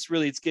 And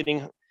it's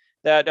getting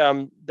that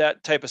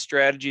that type of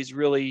strategy is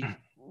really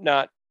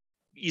not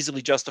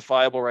easily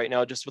justifiable right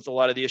now, just with a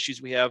lot of the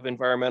issues we have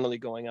environmentally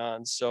going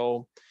on.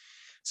 So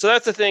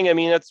that's the thing. I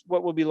mean, that's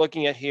what we'll be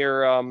looking at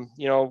here,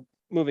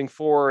 moving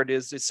forward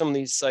is some of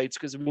these sites,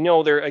 because we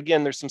know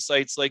there's some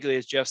sites, like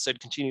as Jeff said,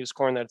 continuous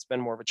corn, that it's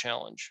been more of a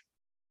challenge.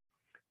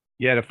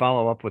 Yeah, to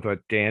follow up with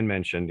what Dan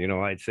mentioned,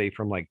 I'd say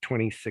from like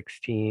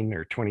 2016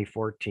 or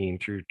 2014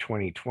 through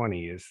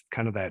 2020 is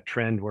kind of that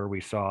trend where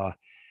we saw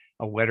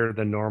a wetter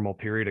than normal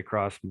period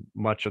across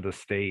much of the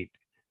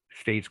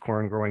state's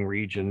corn growing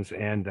regions,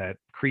 and that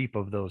creep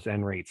of those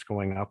N rates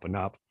going up and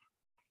up.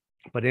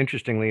 But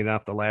interestingly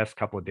enough, the last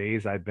couple of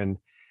days, I've been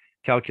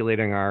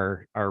calculating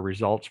our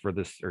results for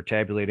this, or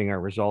tabulating our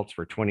results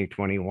for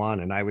 2021.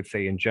 And I would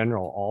say in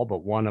general, all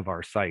but one of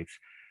our sites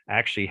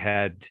actually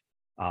had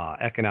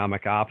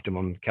economic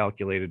optimum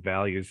calculated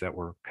values that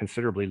were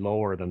considerably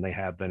lower than they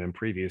have been in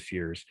previous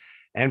years,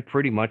 and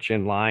pretty much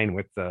in line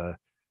with the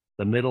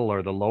middle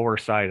or the lower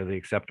side of the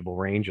acceptable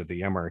range of the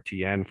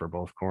MRTN for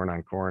both corn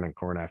on corn and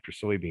corn after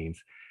soybeans.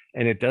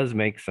 And it does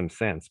make some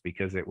sense,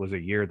 because it was a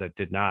year that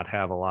did not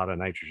have a lot of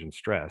nitrogen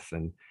stress,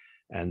 and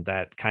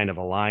that kind of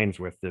aligns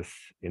with this.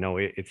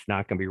 It's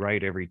not going to be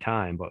right every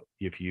time, but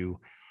if you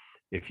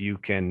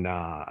can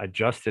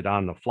adjust it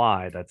on the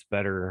fly, that's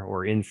better,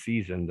 or in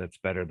season, that's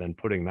better than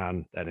putting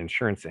on that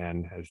insurance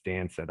end, as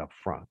Dan said up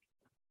front.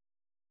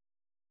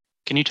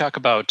 Can you talk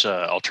about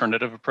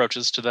alternative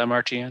approaches to the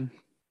MRTN?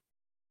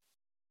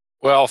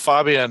 Well,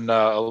 Fabian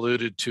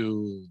alluded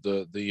to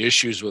the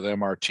issues with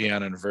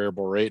MRTN and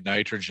variable rate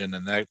nitrogen,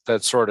 and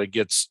that sort of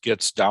gets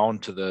down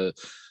to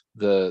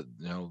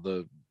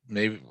the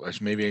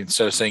maybe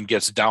instead of saying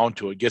gets down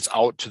to it, gets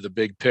out to the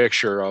big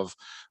picture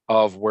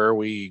of where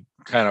we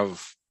kind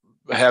of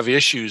have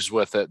issues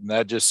with it, and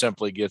that just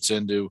simply gets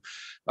into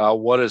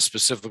what is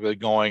specifically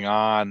going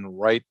on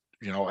right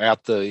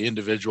at the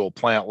individual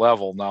plant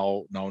level.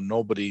 Now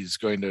nobody's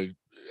going to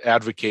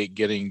advocate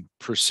getting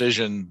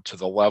precision to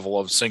the level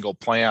of single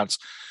plants,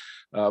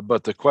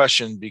 but the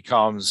question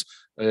becomes,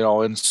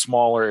 in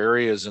smaller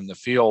areas in the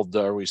field,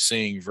 are we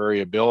seeing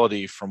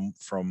variability from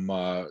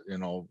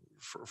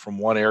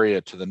one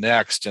area to the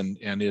next, and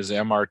is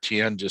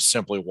MRTN just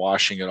simply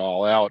washing it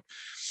all out?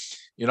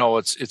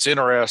 It's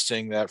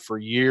interesting that for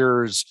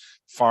years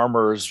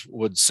farmers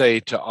would say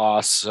to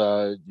us,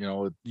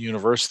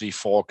 university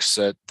folks,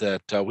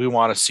 that we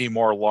want to see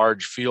more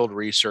large field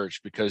research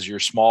because your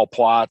small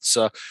plots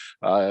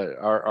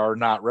are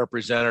not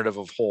representative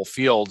of whole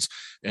fields.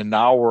 And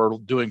now we're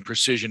doing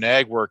precision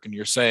ag work, and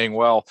you're saying,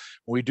 well,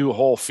 when we do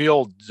whole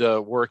field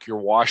work, you're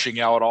washing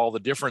out all the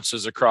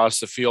differences across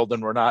the field,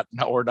 and we're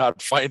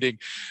not finding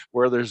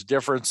where there's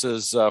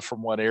differences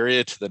from one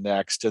area to the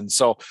next. And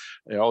so,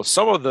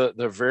 some of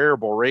the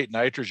variable rate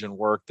nitrogen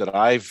work that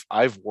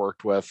I've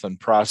worked with and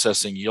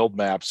processing yield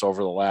maps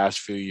over the last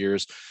few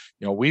years,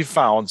 we've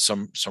found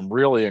some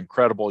really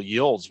incredible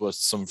yields with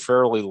some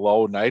fairly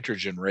low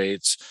nitrogen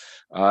rates.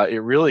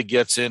 It really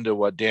gets into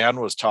what Dan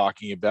was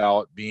talking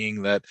about,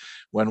 being that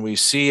when we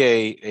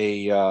see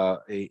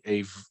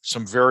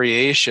some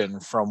variation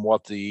from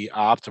what the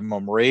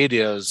optimum rate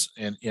is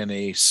in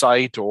a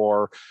site,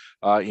 or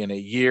in a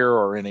year,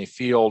 or in a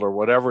field, or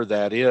whatever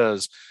that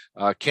is,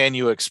 can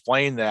you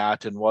explain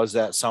that? And was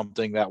that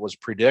something that was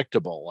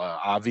predictable?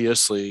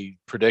 Obviously,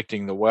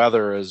 predicting the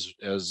weather, as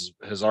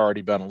has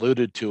already been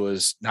alluded to,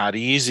 is not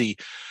easy.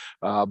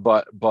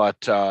 But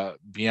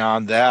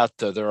beyond that,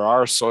 there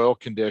are soil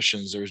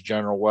conditions, there's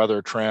general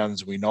weather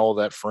trends. We know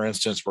that, for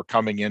instance, we're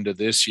coming into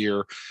this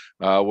year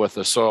with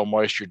the soil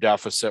moisture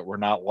deficit, we're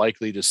not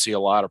likely to see a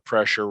lot of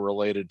pressure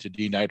related to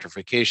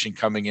denitrification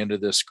coming into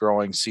this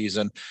growing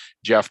season.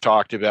 Jeff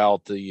talked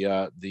about the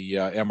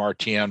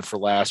MRTN for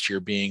last year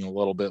being a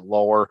little bit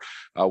lower.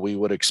 We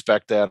would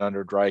expect that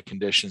under dry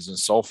conditions and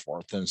so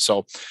forth. And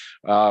so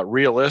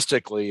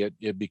realistically,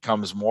 it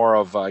becomes more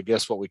of, I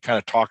guess, what we kind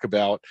of talk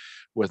about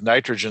with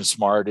Nitrogen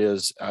Smart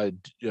is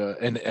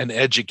an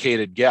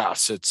educated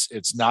guess.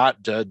 It's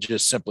not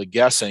just simply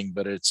guessing,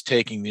 but it's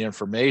taking the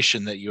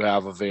information that you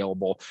have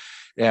available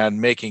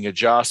and making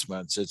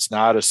adjustments. It's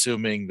not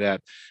assuming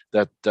that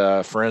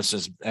for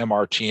instance,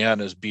 MRTN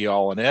is be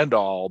all and end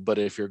all, but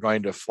if you're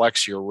going to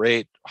flex your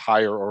rate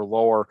higher or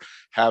lower,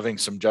 having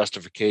some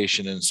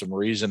justification and some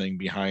reasoning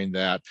behind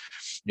that.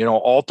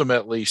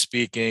 Ultimately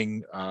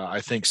speaking,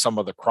 I think some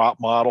of the crop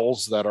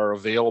models that are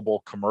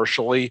available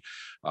commercially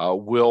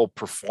will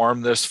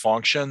perform this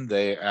function.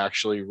 They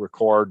actually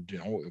record,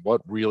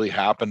 what really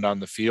happened on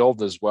the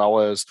field, as well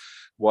as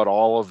what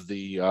all of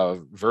the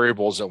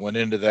variables that went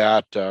into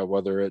that,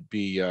 whether it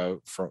be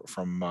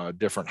from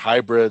different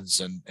hybrids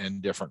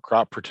and different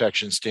crop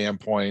protection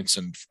standpoints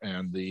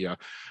and the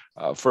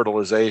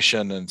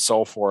fertilization and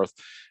so forth.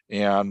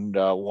 And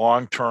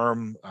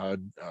long-term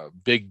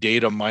big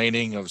data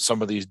mining of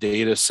some of these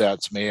data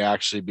sets may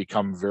actually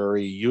become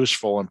very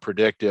useful and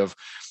predictive.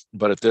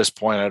 But at this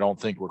point, I don't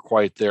think we're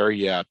quite there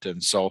yet.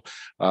 And so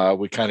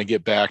we kind of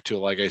get back to,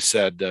 like I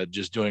said,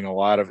 just doing a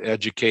lot of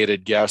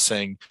educated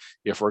guessing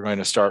if we're going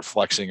to start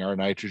flexing our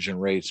nitrogen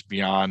rates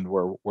beyond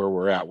where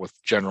we're at with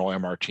general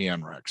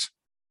MRTN regs.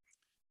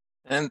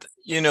 And,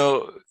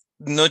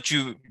 not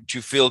to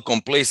feel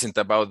complacent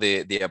about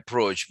the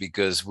approach,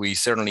 because we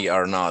certainly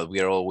are not. We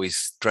are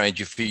always trying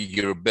to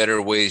figure better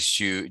ways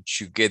to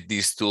get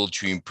this tool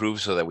to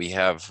improve so that we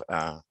have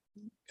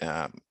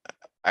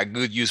a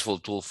good, useful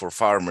tool for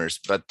farmers.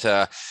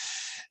 But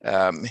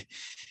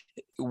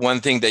one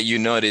thing that you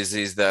notice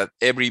is that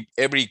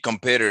every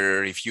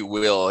competitor, if you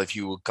will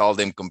call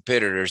them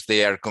competitors,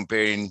 they are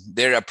comparing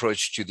their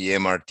approach to the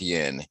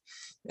MRTN.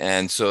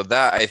 And so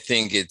that, I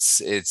think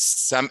it's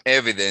some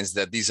evidence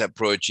that this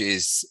approach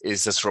is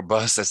as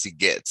robust as it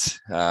gets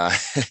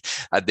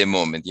at the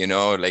moment.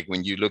 Like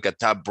when you look at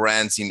top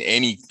brands in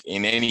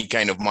any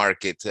kind of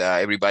market,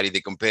 everybody,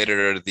 the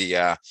competitor,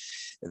 the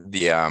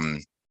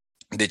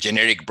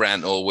generic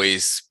brand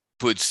always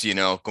puts,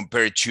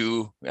 compared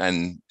to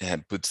and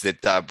puts the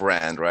top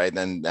brand, right?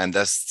 And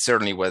that's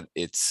certainly what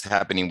it's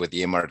happening with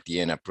the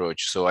MRTN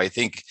approach. So I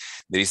think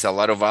there is a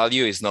lot of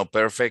value. It's not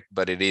perfect,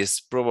 but it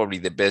is probably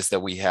the best that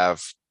we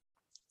have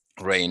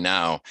right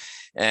now.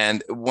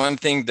 And one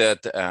thing that,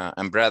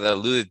 and Brad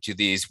alluded to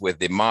this with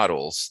the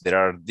models, there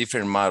are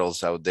different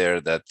models out there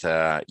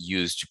that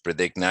use to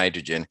predict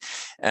nitrogen.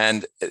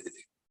 And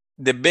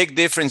the big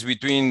difference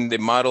between the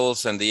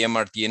models and the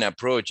MRTN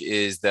approach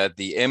is that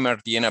the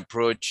MRTN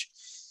approach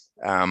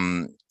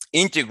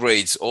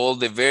integrates all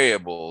the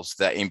variables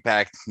that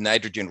impact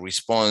nitrogen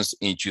response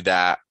into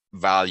that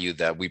value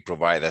that we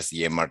provide as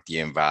the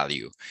MRTN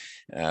value,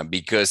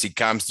 because it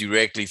comes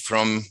directly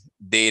from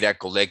data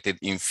collected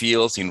in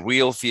fields, in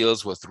real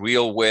fields, with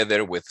real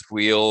weather, with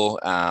real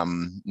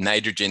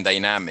nitrogen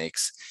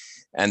dynamics.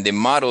 And the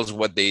models,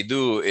 what they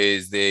do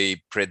is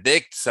they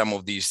predict some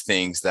of these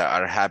things that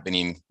are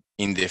happening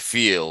in the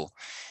field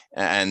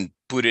and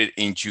put it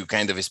into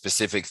kind of a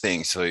specific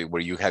thing. So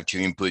where you have to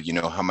input,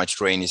 how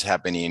much rain is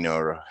happening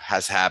or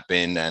has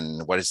happened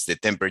and what is the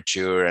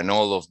temperature and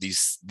all of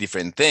these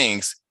different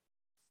things.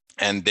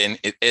 And then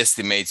it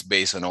estimates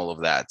based on all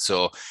of that.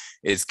 So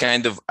it's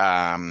kind of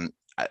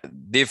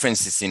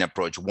differences in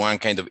approach. One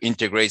kind of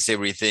integrates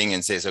everything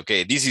and says,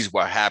 okay, this is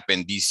what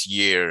happened this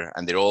year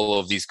under all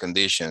of these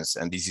conditions,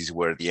 and this is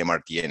where the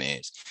MRTN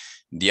is.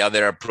 The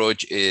other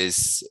approach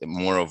is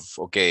more of,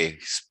 okay,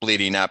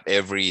 splitting up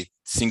every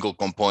single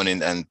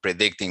component and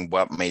predicting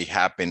what may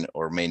happen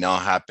or may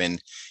not happen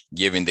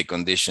given the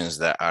conditions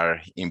that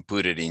are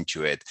inputted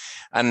into it.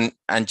 And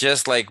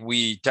just like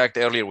we talked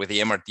earlier with the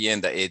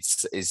MRTN, that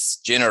it's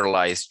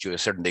generalized to a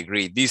certain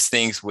degree. These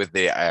things with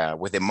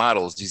the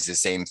models is the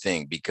same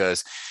thing,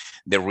 because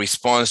the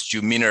response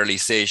to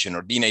mineralization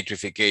or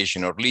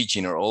denitrification or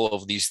leaching or all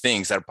of these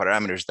things are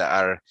parameters that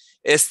are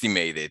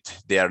estimated.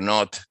 They are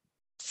not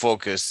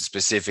focused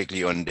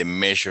specifically on the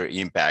measure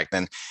impact.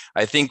 And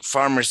I think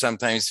farmers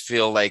sometimes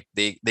feel like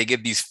they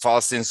get this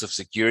false sense of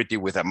security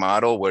with a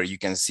model where you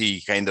can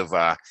see kind of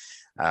a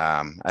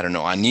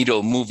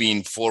needle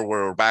moving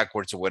forward or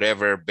backwards or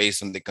whatever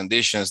based on the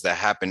conditions that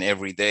happen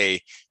every day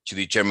to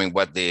determine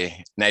what the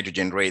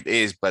nitrogen rate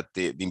is. But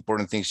the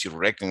important things you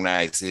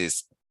recognize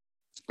is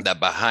that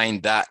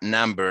behind that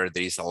number,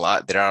 there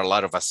are a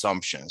lot of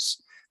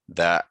assumptions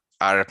that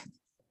are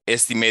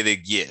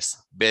estimated guess,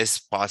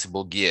 best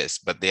possible guess,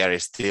 but they are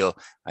still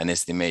an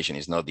estimation.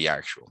 It's not the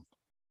actual.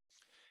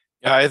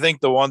 Yeah, I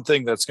think the one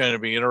thing that's going to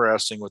be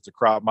interesting with the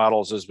crop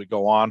models as we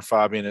go on,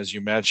 Fabian, as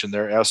you mentioned,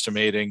 they're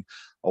estimating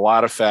a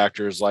lot of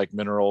factors like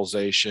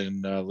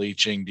mineralization,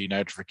 leaching,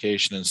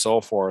 denitrification, and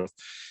so forth,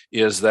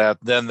 is that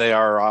then they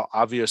are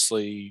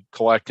obviously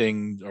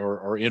collecting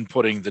or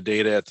inputting the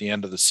data at the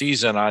end of the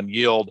season on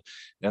yield.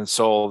 And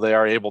so they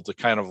are able to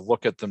kind of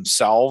look at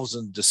themselves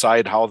and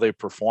decide how they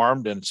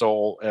performed. And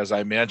so, as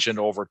I mentioned,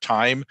 over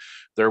time,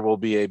 there will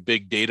be a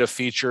big data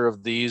feature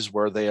of these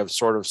where they have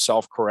sort of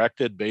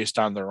self-corrected based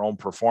on their own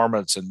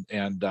performance.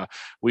 And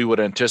we would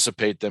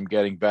anticipate them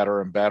getting better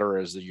and better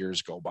as the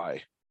years go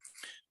by.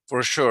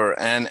 For sure.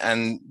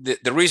 And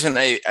the reason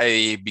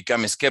I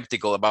become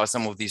skeptical about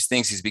some of these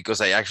things is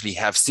because I actually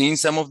have seen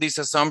some of these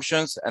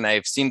assumptions, and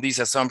I've seen these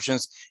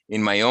assumptions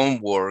in my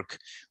own work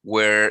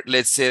where,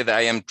 let's say that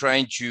I am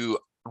trying to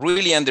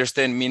really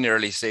understand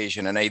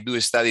mineralization, and I do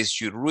studies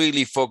to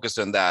really focus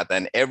on that,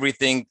 and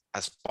everything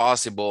as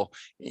possible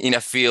in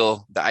a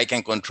field that I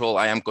can control,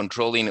 I am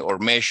controlling or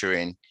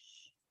measuring.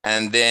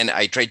 And then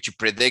I try to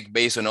predict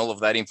based on all of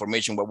that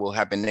information what will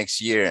happen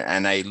next year.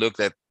 And I looked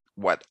at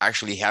what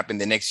actually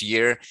happened the next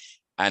year,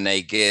 and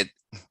I get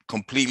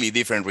completely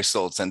different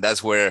results. And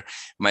that's where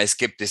my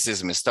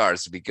skepticism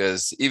starts,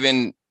 because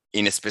even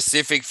in a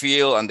specific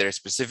field under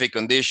specific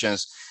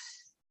conditions,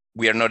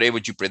 we are not able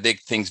to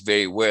predict things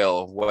very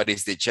well. What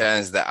is the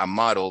chance that a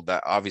model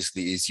that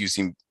obviously is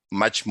using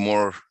much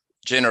more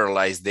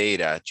generalized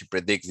data to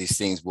predict these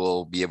things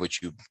will be able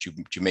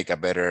to make a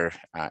better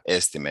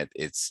estimate?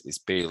 It's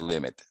pretty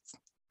limited.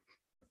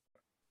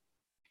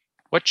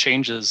 What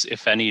changes,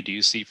 if any, do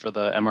you see for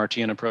the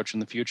MRTN approach in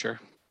the future?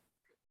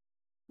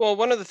 Well,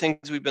 one of the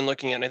things we've been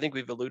looking at, and I think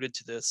we've alluded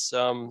to this,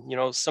 some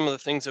of the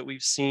things that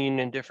we've seen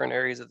in different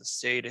areas of the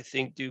state, I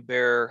think do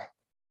bear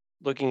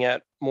looking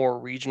at more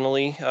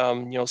regionally,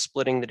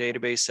 splitting the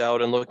database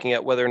out and looking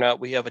at whether or not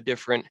we have a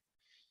different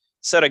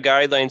set of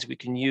guidelines we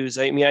can use.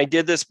 I mean, I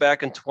did this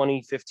back in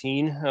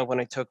 2015 when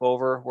I took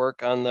over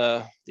work on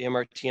the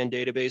MRTN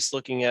database,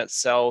 looking at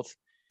South.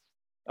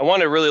 I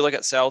wanted to really look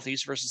at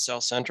Southeast versus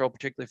South Central,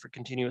 particularly for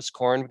continuous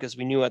corn, because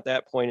we knew at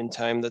that point in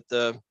time that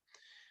the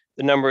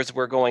numbers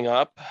were going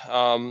up.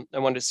 I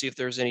wanted to see if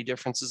there was any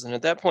differences. And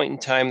at that point in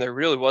time, there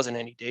really wasn't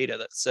any data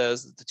that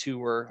says that the two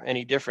were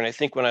any different. I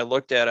think when I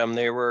looked at them,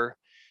 they were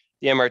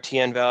the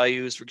MRTN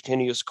values for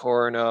continuous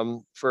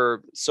corn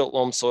for silt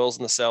loam soils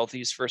in the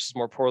Southeast versus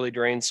more poorly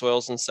drained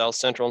soils in South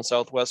Central and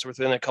Southwest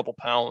within a couple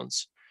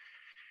pounds.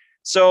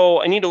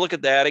 So I need to look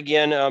at that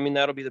again. I mean,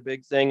 that'll be the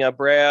big thing.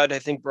 Brad, I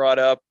think, brought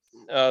up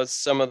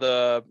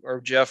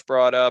Jeff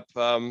brought up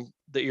the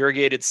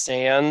irrigated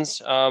stands.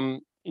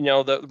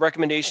 The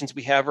recommendations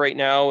we have right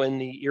now in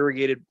the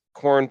irrigated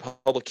corn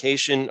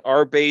publication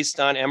are based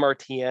on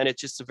MRTN.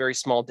 It's just a very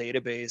small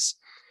database.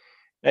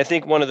 And I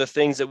think one of the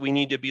things that we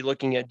need to be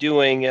looking at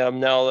doing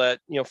now that,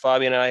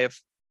 Fabian and I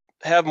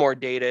have more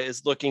data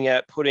is looking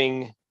at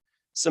putting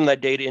some of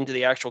that data into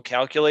the actual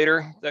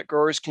calculator that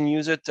growers can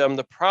use it.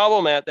 The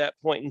problem at that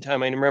point in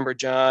time, I remember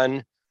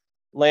John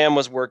Lamb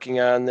was working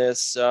on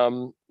this.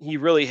 He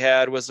really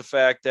was the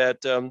fact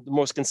that the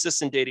most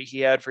consistent data he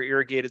had for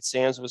irrigated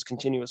stands was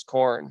continuous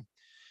corn.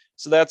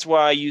 So that's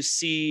why you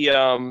see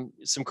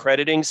some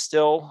crediting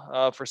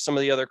still for some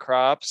of the other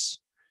crops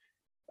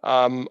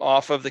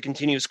off of the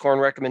continuous corn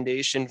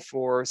recommendation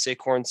for, say,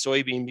 corn,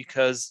 soybean,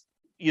 because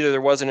either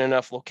there wasn't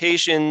enough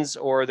locations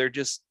or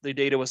the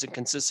data wasn't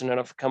consistent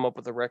enough to come up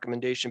with a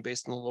recommendation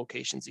based on the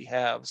locations you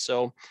have.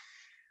 So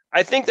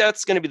I think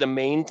that's going to be the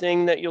main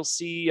thing that you'll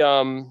see,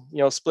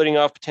 splitting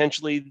off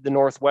potentially the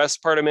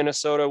northwest part of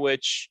Minnesota,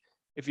 which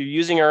if you're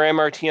using our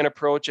MRTN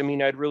approach, I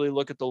mean, I'd really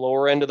look at the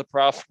lower end of the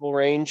profitable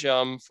range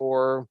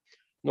for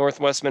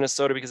northwest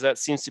Minnesota, because that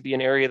seems to be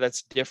an area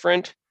that's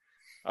different.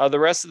 The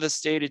rest of the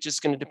state, it's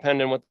just going to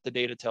depend on what the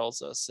data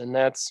tells us. And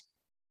that's,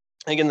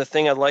 again, the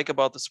thing I like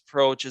about this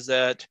approach is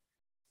that,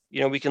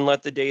 we can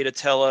let the data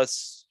tell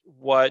us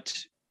what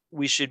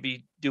we should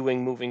be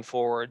doing moving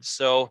forward.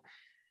 So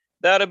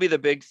that'll be the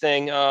big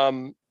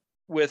thing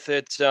with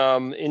it.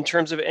 In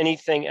terms of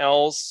anything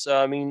else,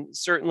 I mean,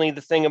 certainly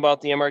the thing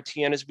about the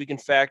MRTN is we can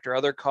factor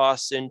other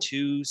costs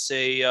into,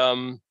 say,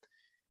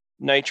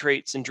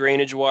 nitrates and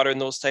drainage water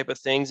and those type of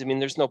things. I mean,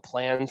 there's no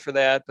plan for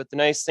that. But the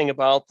nice thing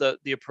about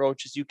the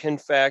approach is you can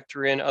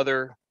factor in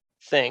other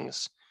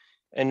things.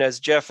 And as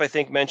Jeff, I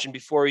think, mentioned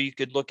before, you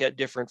could look at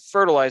different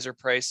fertilizer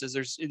prices.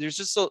 There's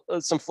just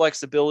some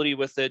flexibility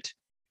with it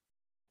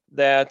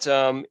that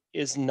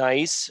is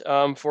nice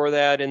for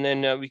that. And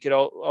then we could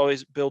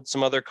always build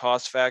some other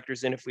cost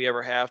factors in if we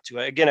ever have to.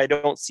 Again, I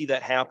don't see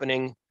that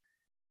happening,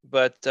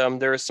 but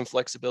there is some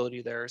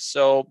flexibility there.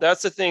 So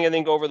that's the thing I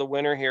think over the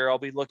winter here I'll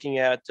be looking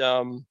at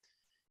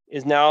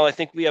is now I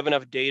think we have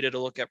enough data to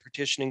look at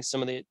partitioning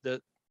some of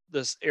the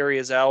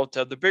areas out.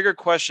 The bigger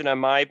question on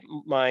my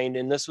mind,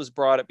 and this was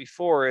brought up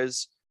before,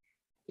 is,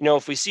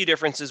 if we see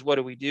differences, what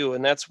do we do?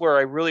 And that's where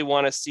I really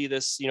want to see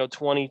this,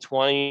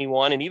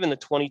 2021 and even the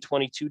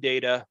 2022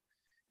 data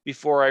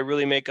before I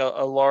really make a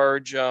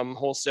large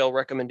wholesale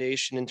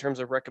recommendation in terms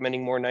of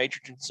recommending more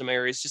nitrogen in some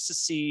areas, just to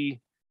see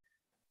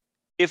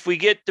if we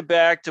get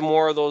back to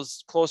more of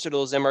those, closer to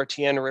those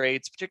MRTN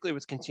rates, particularly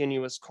with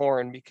continuous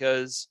corn,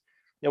 because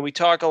we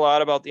talk a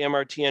lot about the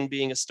MRTN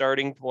being a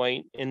starting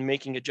point and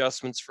making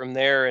adjustments from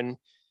there. And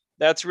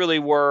that's really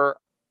where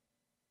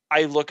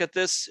I look at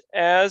this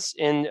as,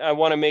 and I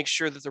want to make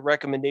sure that the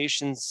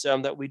recommendations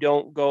that we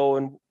don't go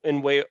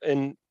and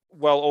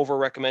well over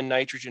recommend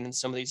nitrogen in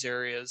some of these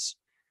areas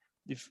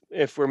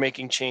if we're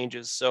making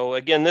changes. So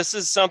again, this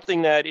is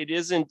something that it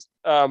isn't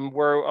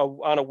where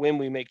on a whim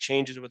we make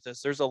changes with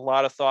this. There's a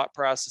lot of thought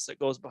process that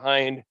goes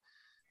behind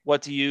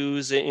what to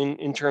use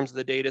in terms of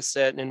the data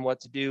set and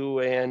what to do.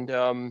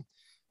 And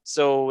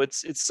so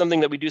it's something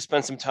that we do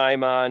spend some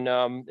time on,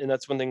 and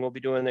that's one thing we'll be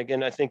doing.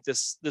 Again, I think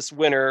this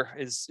winter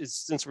is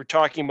since we're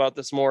talking about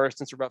this more,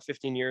 since we're about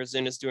 15 years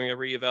in, is doing a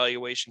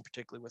reevaluation,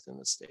 particularly within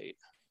the state.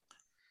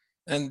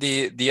 And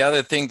the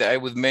other thing that I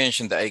would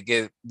mention that I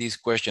get this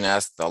question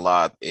asked a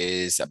lot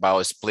is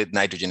about split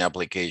nitrogen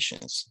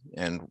applications.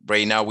 And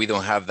right now we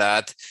don't have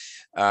that.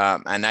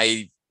 And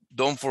I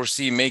don't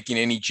foresee making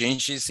any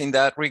changes in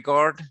that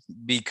regard,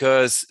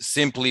 because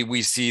simply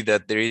we see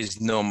that there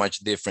is no much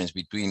difference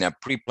between a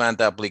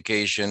pre-plant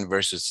application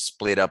versus a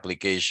split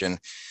application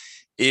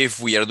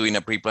if we are doing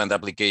a pre-plant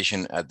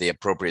application at the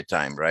appropriate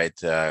time, right?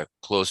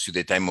 Close to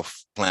the time of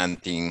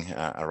planting,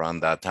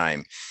 around that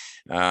time.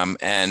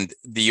 And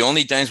the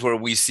only times where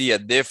we see a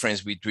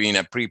difference between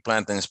a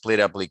pre-plant and split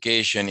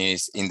application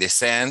is in the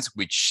sands,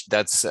 which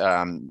that's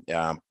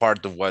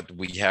part of what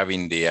we have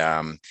in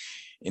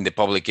the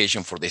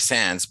publication for the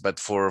sands. But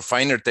for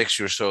finer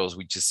texture soils,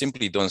 we just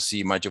simply don't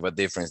see much of a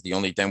difference. The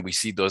only time we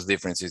see those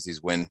differences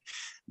is when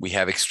we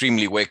have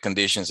extremely wet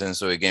conditions. And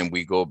so again,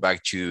 we go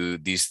back to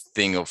this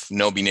thing of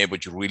not being able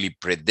to really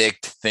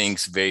predict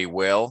things very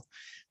well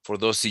for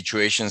those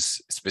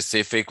situations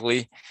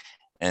specifically.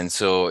 And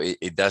so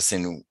it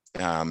doesn't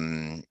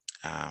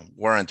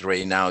warrant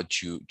right now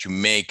to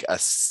make a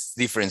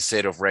different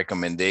set of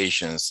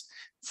recommendations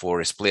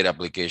for a split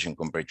application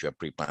compared to a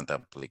pre-plant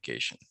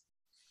application.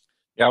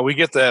 Yeah, we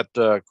get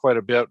that quite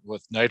a bit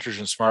with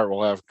Nitrogen Smart.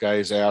 We'll have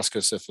guys ask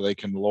us if they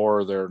can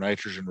lower their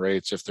nitrogen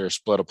rates if they're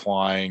split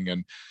applying,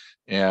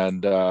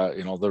 and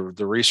you know,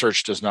 the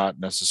research does not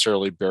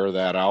necessarily bear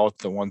that out.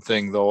 The one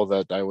thing though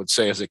that I would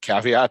say as a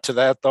caveat to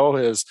that though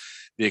is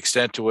the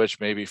extent to which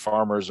maybe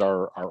farmers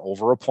are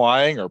over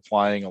applying or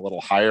applying a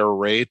little higher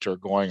rate or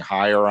going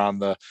higher on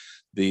the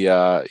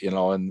you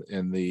know,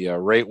 in the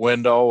rate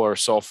window or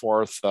so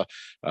forth,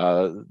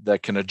 that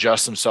can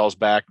adjust themselves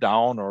back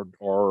down,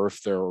 or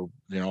if they're,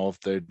 you know, if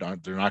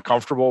they're not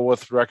comfortable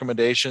with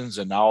recommendations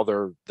and now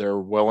they're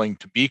willing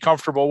to be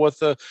comfortable with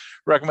the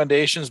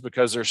recommendations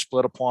because they're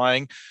split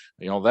applying,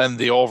 you know, then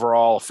the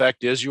overall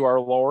effect is you are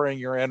lowering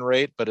your N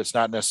rate, but it's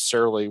not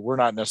necessarily, we're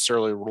not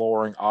necessarily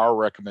lowering our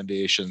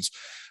recommendations.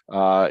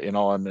 You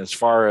know, and as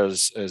far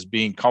as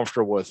being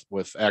comfortable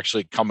with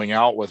actually coming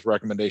out with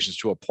recommendations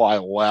to apply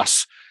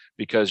less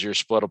because you're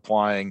split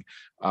applying,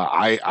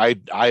 I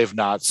have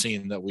not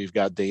seen that we've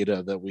got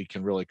data that we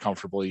can really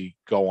comfortably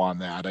go on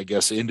that. I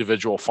guess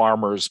individual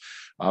farmers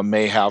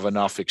may have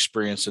enough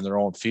experience in their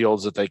own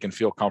fields that they can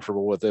feel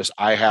comfortable with this.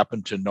 I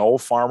happen to know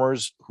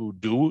farmers who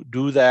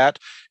do that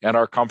and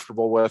are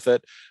comfortable with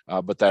it,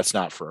 but that's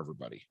not for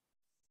everybody.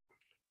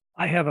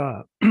 I have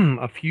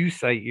a few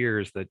site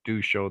years that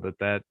do show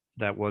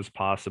that was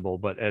possible,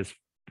 but as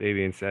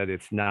Fabian said,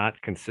 it's not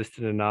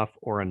consistent enough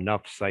or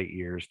enough site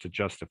years to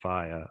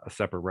justify a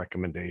separate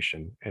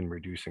recommendation and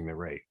reducing the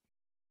rate.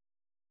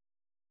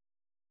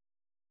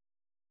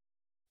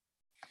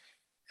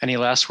 Any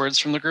last words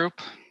from the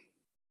group?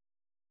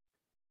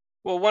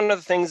 Well, one of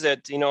the things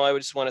that, you know, I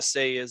would just want to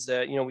say is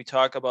that, you know, we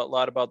talk a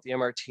lot about the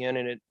MRTN,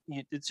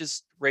 and it's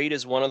just rate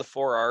is one of the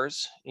 4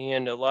 R's.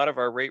 And a lot of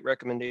our rate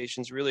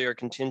recommendations really are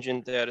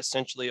contingent that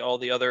essentially all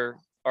the other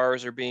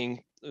R's are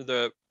being,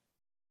 the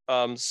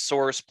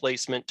source,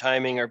 placement,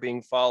 timing are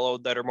being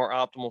followed that are more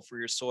optimal for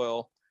your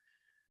soil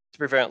to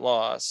prevent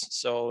loss.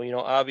 So, you know,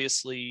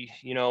 obviously,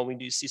 you know, we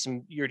do see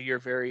some year-to-year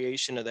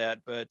variation of that,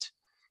 but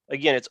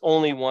again, it's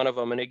only one of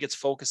them, and it gets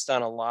focused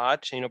on a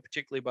lot, you know,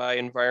 particularly by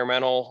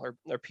environmental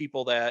or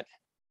people that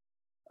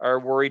are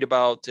worried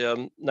about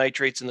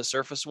nitrates in the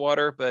surface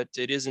water, but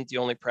it isn't the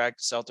only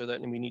practice out there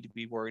that we need to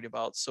be worried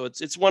about. So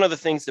it's one of the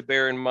things to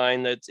bear in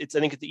mind that I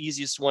think it's the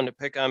easiest one to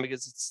pick on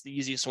because it's the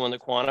easiest one to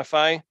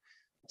quantify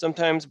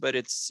sometimes, but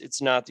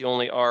it's not the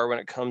only R when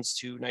it comes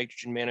to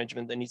nitrogen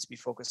management that needs to be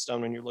focused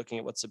on when you're looking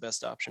at what's the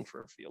best option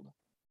for a field.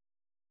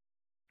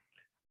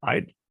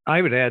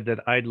 I would add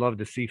that I'd love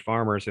to see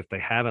farmers, if they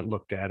haven't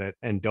looked at it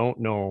and don't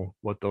know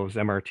what those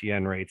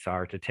MRTN rates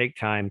are, to take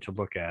time to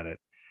look at it.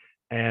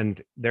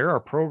 And there are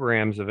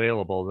programs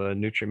available, the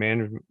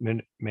Nutrient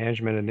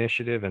Management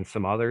Initiative and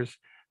some others,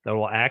 that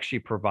will actually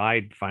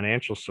provide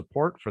financial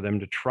support for them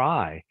to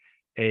try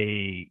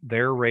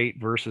their rate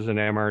versus an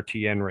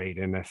MRTN rate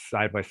in a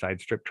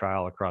side-by-side strip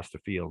trial across the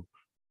field.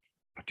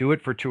 Do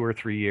it for 2 or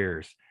 3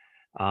 years.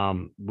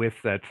 With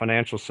that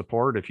financial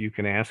support, if you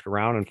can ask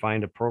around and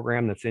find a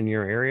program that's in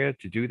your area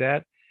to do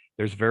that,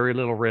 there's very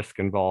little risk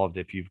involved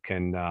if you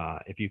can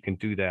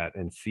do that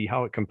and see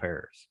how it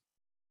compares.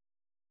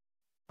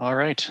 All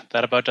right,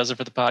 that about does it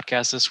for the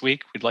podcast this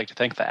week. We'd like to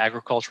thank the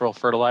Agricultural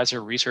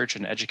Fertilizer Research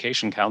and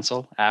Education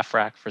Council,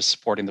 AFRAC, for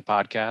supporting the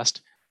podcast.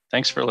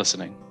 Thanks for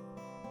listening.